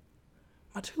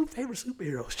 My two favorite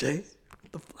superheroes, Jay,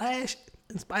 The Flash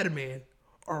and Spider-Man,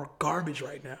 are garbage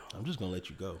right now. I'm just gonna let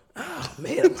you go. Oh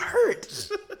man, I'm hurt.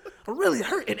 I'm really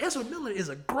hurt. And Ezra Miller is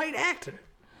a great actor.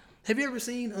 Have you ever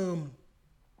seen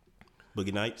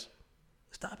Boogie Nights?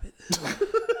 Stop it.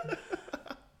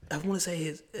 I want to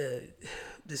say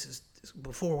this is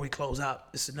before we close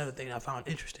out. This is another thing I found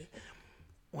interesting.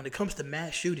 When it comes to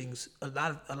mass shootings, a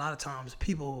lot of times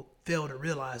people fail to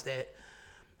realize that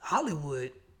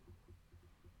Hollywood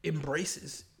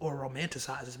embraces or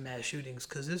romanticizes mass shootings,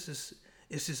 because it's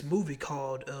this movie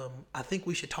called I Think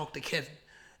We Should Talk to Kevin,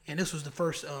 and this was the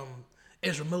first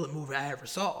Ezra Miller movie I ever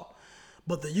saw.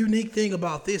 But the unique thing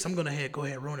about this, I'm gonna go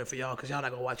ahead and ruin it for y'all because y'all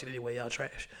not gonna watch it anyway. Y'all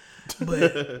trash.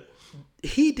 But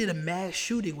he did a mass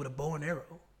shooting with a bow and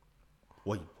arrow.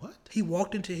 Wait, what? He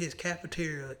walked into his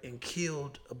cafeteria and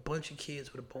killed a bunch of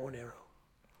kids with a bow and arrow.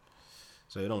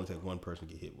 So it only takes one person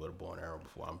to get hit with a bow and arrow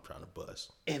before I'm trying to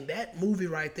bust. And that movie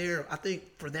right there, I think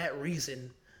for that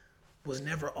reason, was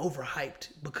never overhyped,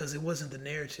 because it wasn't the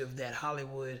narrative that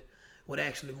Hollywood would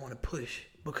actually want to push.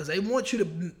 Because they want you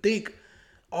to think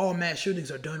all mass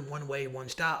shootings are done one way, one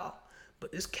style.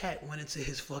 But this cat went into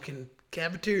his fucking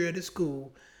cafeteria at his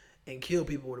school and killed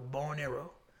people with a bow and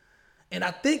arrow. And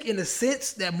I think in a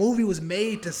sense that movie was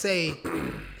made to say,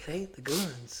 it ain't the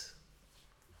guns,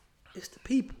 it's the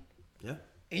people. Yeah.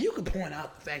 And you can point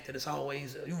out the fact that it's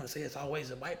always, you want to say it's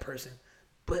always a white person,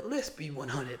 but let's be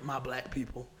 100, my black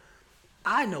people.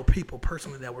 I know people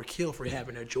personally that were killed for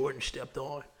having their Jordan stepped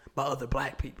on by other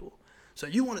black people. So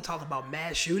you want to talk about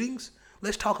mass shootings?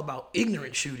 Let's talk about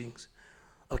ignorant shootings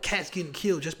of cats getting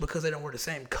killed just because they don't wear the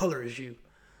same color as you.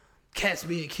 Cats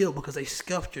being killed because they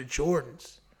scuffed your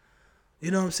Jordans. You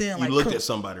know what I'm saying? You looked at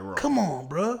somebody wrong. Come on,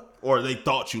 bro. Or they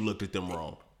thought you looked at them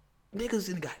wrong. Niggas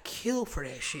done got killed for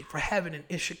that shit. For having it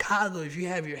in Chicago, if you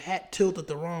have your hat tilted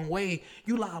the wrong way,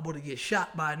 you liable to get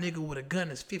shot by a nigga with a gun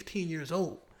that's 15 years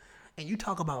old. And you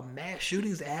talk about mass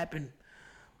shootings that happen,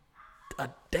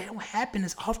 they don't happen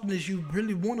as often as you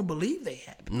really want to believe they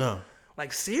happen. No.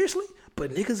 Like, seriously?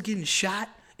 But niggas getting shot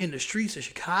in the streets of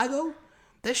Chicago?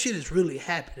 That shit is really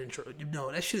happening. You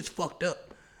know, that shit is fucked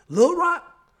up. Lil Rock,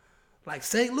 like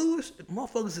St. Louis,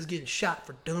 motherfuckers is getting shot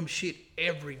for dumb shit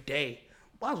every day.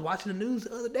 I was watching the news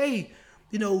the other day.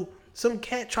 You know, some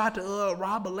cat tried to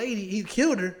rob a lady. He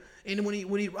killed her, and when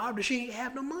he robbed her, she didn't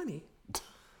have no money.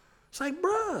 It's like,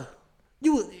 bruh,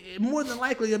 you more than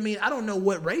likely. I mean, I don't know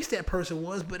what race that person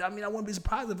was, but I mean, I wouldn't be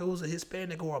surprised if it was a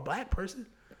Hispanic or a black person.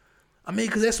 I mean,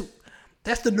 because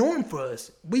that's the norm for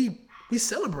us. We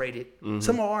celebrate it. Mm-hmm.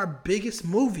 Some of our biggest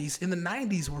movies in the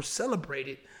 90s were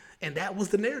celebrated, and that was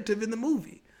the narrative in the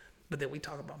movie. But then we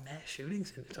talk about mass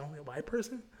shootings, and it's only a white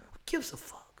person. Who gives a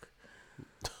fuck?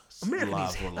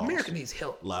 America needs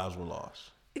help. Lives were lost.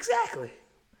 Exactly.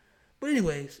 But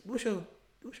anyways, what's your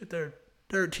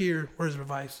third tier words of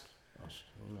advice?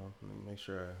 You know, make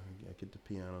sure I get the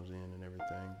pianos in and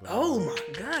everything. But, oh my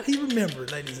God, he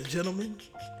remembered, ladies and gentlemen.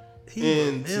 He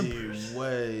remembers.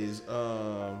 Ways.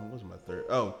 What's my third?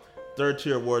 Oh, third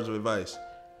tier words of advice.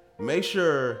 Make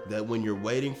sure that when you're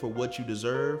waiting for what you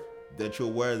deserve, that you're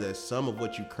aware that some of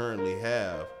what you currently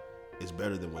have is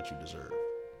better than what you deserve.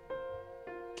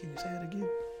 Can you say that again?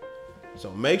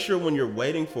 So make sure when you're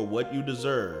waiting for what you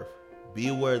deserve, be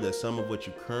aware that some of what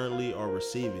you currently are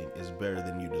receiving is better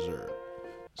than you deserve.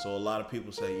 So a lot of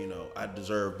people say, you know, I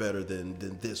deserve better than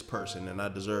this person, and I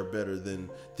deserve better than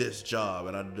this job,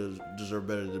 and I deserve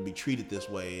better to be treated this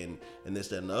way, and this,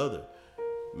 that, and the other.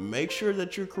 Make sure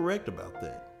that you're correct about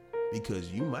that.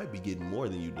 Because you might be getting more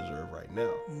than you deserve right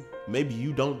now. Maybe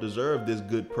you don't deserve this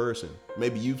good person.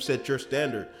 Maybe you've set your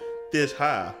standard this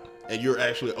high and you're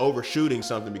actually overshooting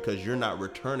something because you're not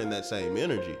returning that same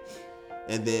energy.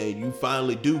 And then you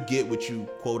finally do get what you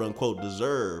quote unquote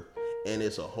deserve. And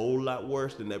it's a whole lot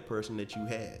worse than that person that you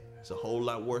had. It's a whole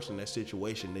lot worse than that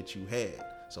situation that you had.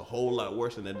 It's a whole lot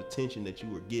worse than that attention that you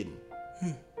were getting.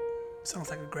 Sounds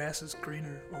like the grass is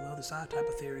greener on the other side type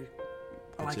of theory.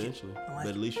 I like it. Potentially. I like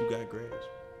But at least you got grass.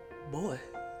 Boy,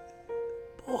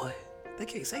 they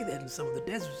can't say that in some of the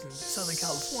deserts in Southern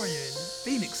California and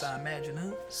Phoenix, I imagine,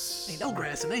 huh? Ain't no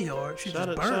grass in their yard. She just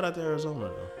burnt. Shout out to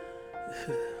Arizona,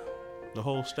 though. The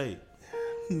whole state.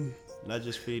 Not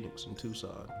just Phoenix and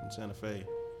Tucson and Santa Fe.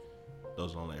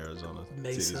 Those are only Arizona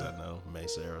cities I know.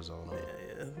 Mesa, Arizona.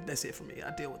 Yeah, that's it for me. I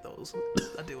deal with those.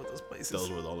 I deal with those places. Those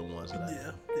were the only ones that I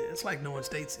know. Yeah, it's like knowing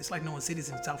states. It's like knowing cities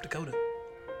in South Dakota.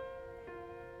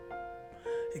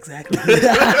 Exactly.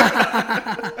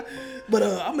 But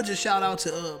I'm gonna just shout out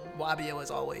to YBO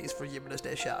as always for giving us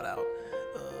that shout out.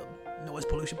 Noise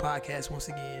Pollution Podcast once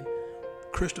again,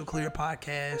 Crystal Clear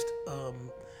Podcast,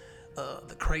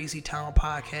 the Crazy Town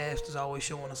Podcast is always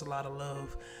showing us a lot of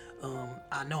love.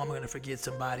 I know I'm gonna forget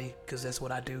somebody because that's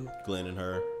what I do. Glenn and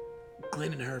her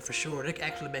for sure. They're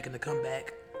actually making a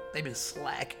comeback. They've been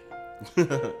slacking.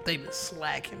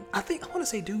 I think I want to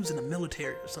say dude's in the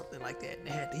military or something like that.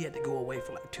 And he had to go away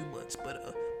for like 2 months,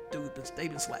 but they've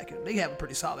been slacking. They have a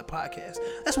pretty solid podcast.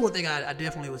 That's one thing I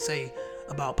definitely would say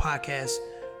about podcasts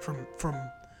from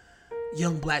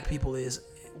young black people is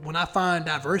when I find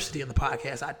diversity in the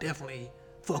podcast, I definitely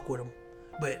fuck with them.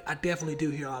 But I definitely do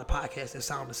hear a lot of podcasts that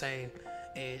sound the same,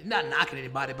 and not knocking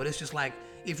anybody, but it's just like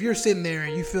if you're sitting there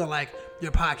and you feel like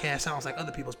your podcast sounds like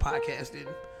other people's podcasts, then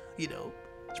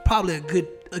it's probably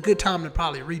a good time to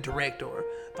probably redirect or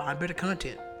find better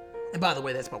content. And by the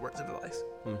way, that's my words of advice.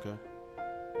 Okay.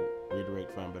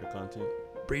 Redirect, find better content.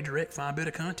 Redirect, find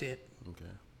better content. Okay.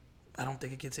 I don't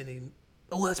think it gets any.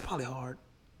 Oh, that's probably hard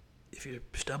if you're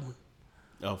stubborn.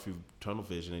 Oh, if you're tunnel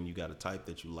vision and you got a type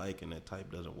that you like and that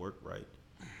type doesn't work right.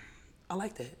 I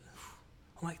like that.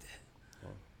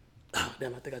 Oh,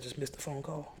 damn, I think I just missed the phone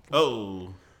call.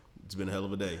 Oh, it's been a hell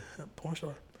of a day. Porn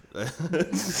star.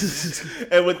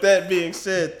 And with that being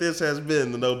said, this has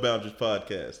been the No Boundaries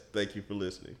Podcast. Thank you for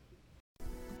listening.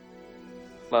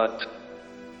 But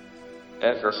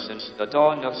ever since the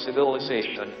dawn of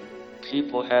civilization,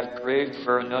 people have craved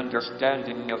for an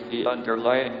understanding of the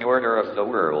underlying order of the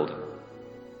world.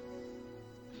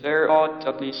 There ought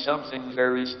to be something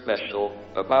very special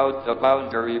about the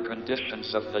boundary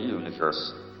conditions of the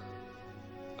universe.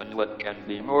 And what can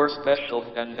be more special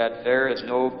than that there is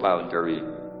no boundary?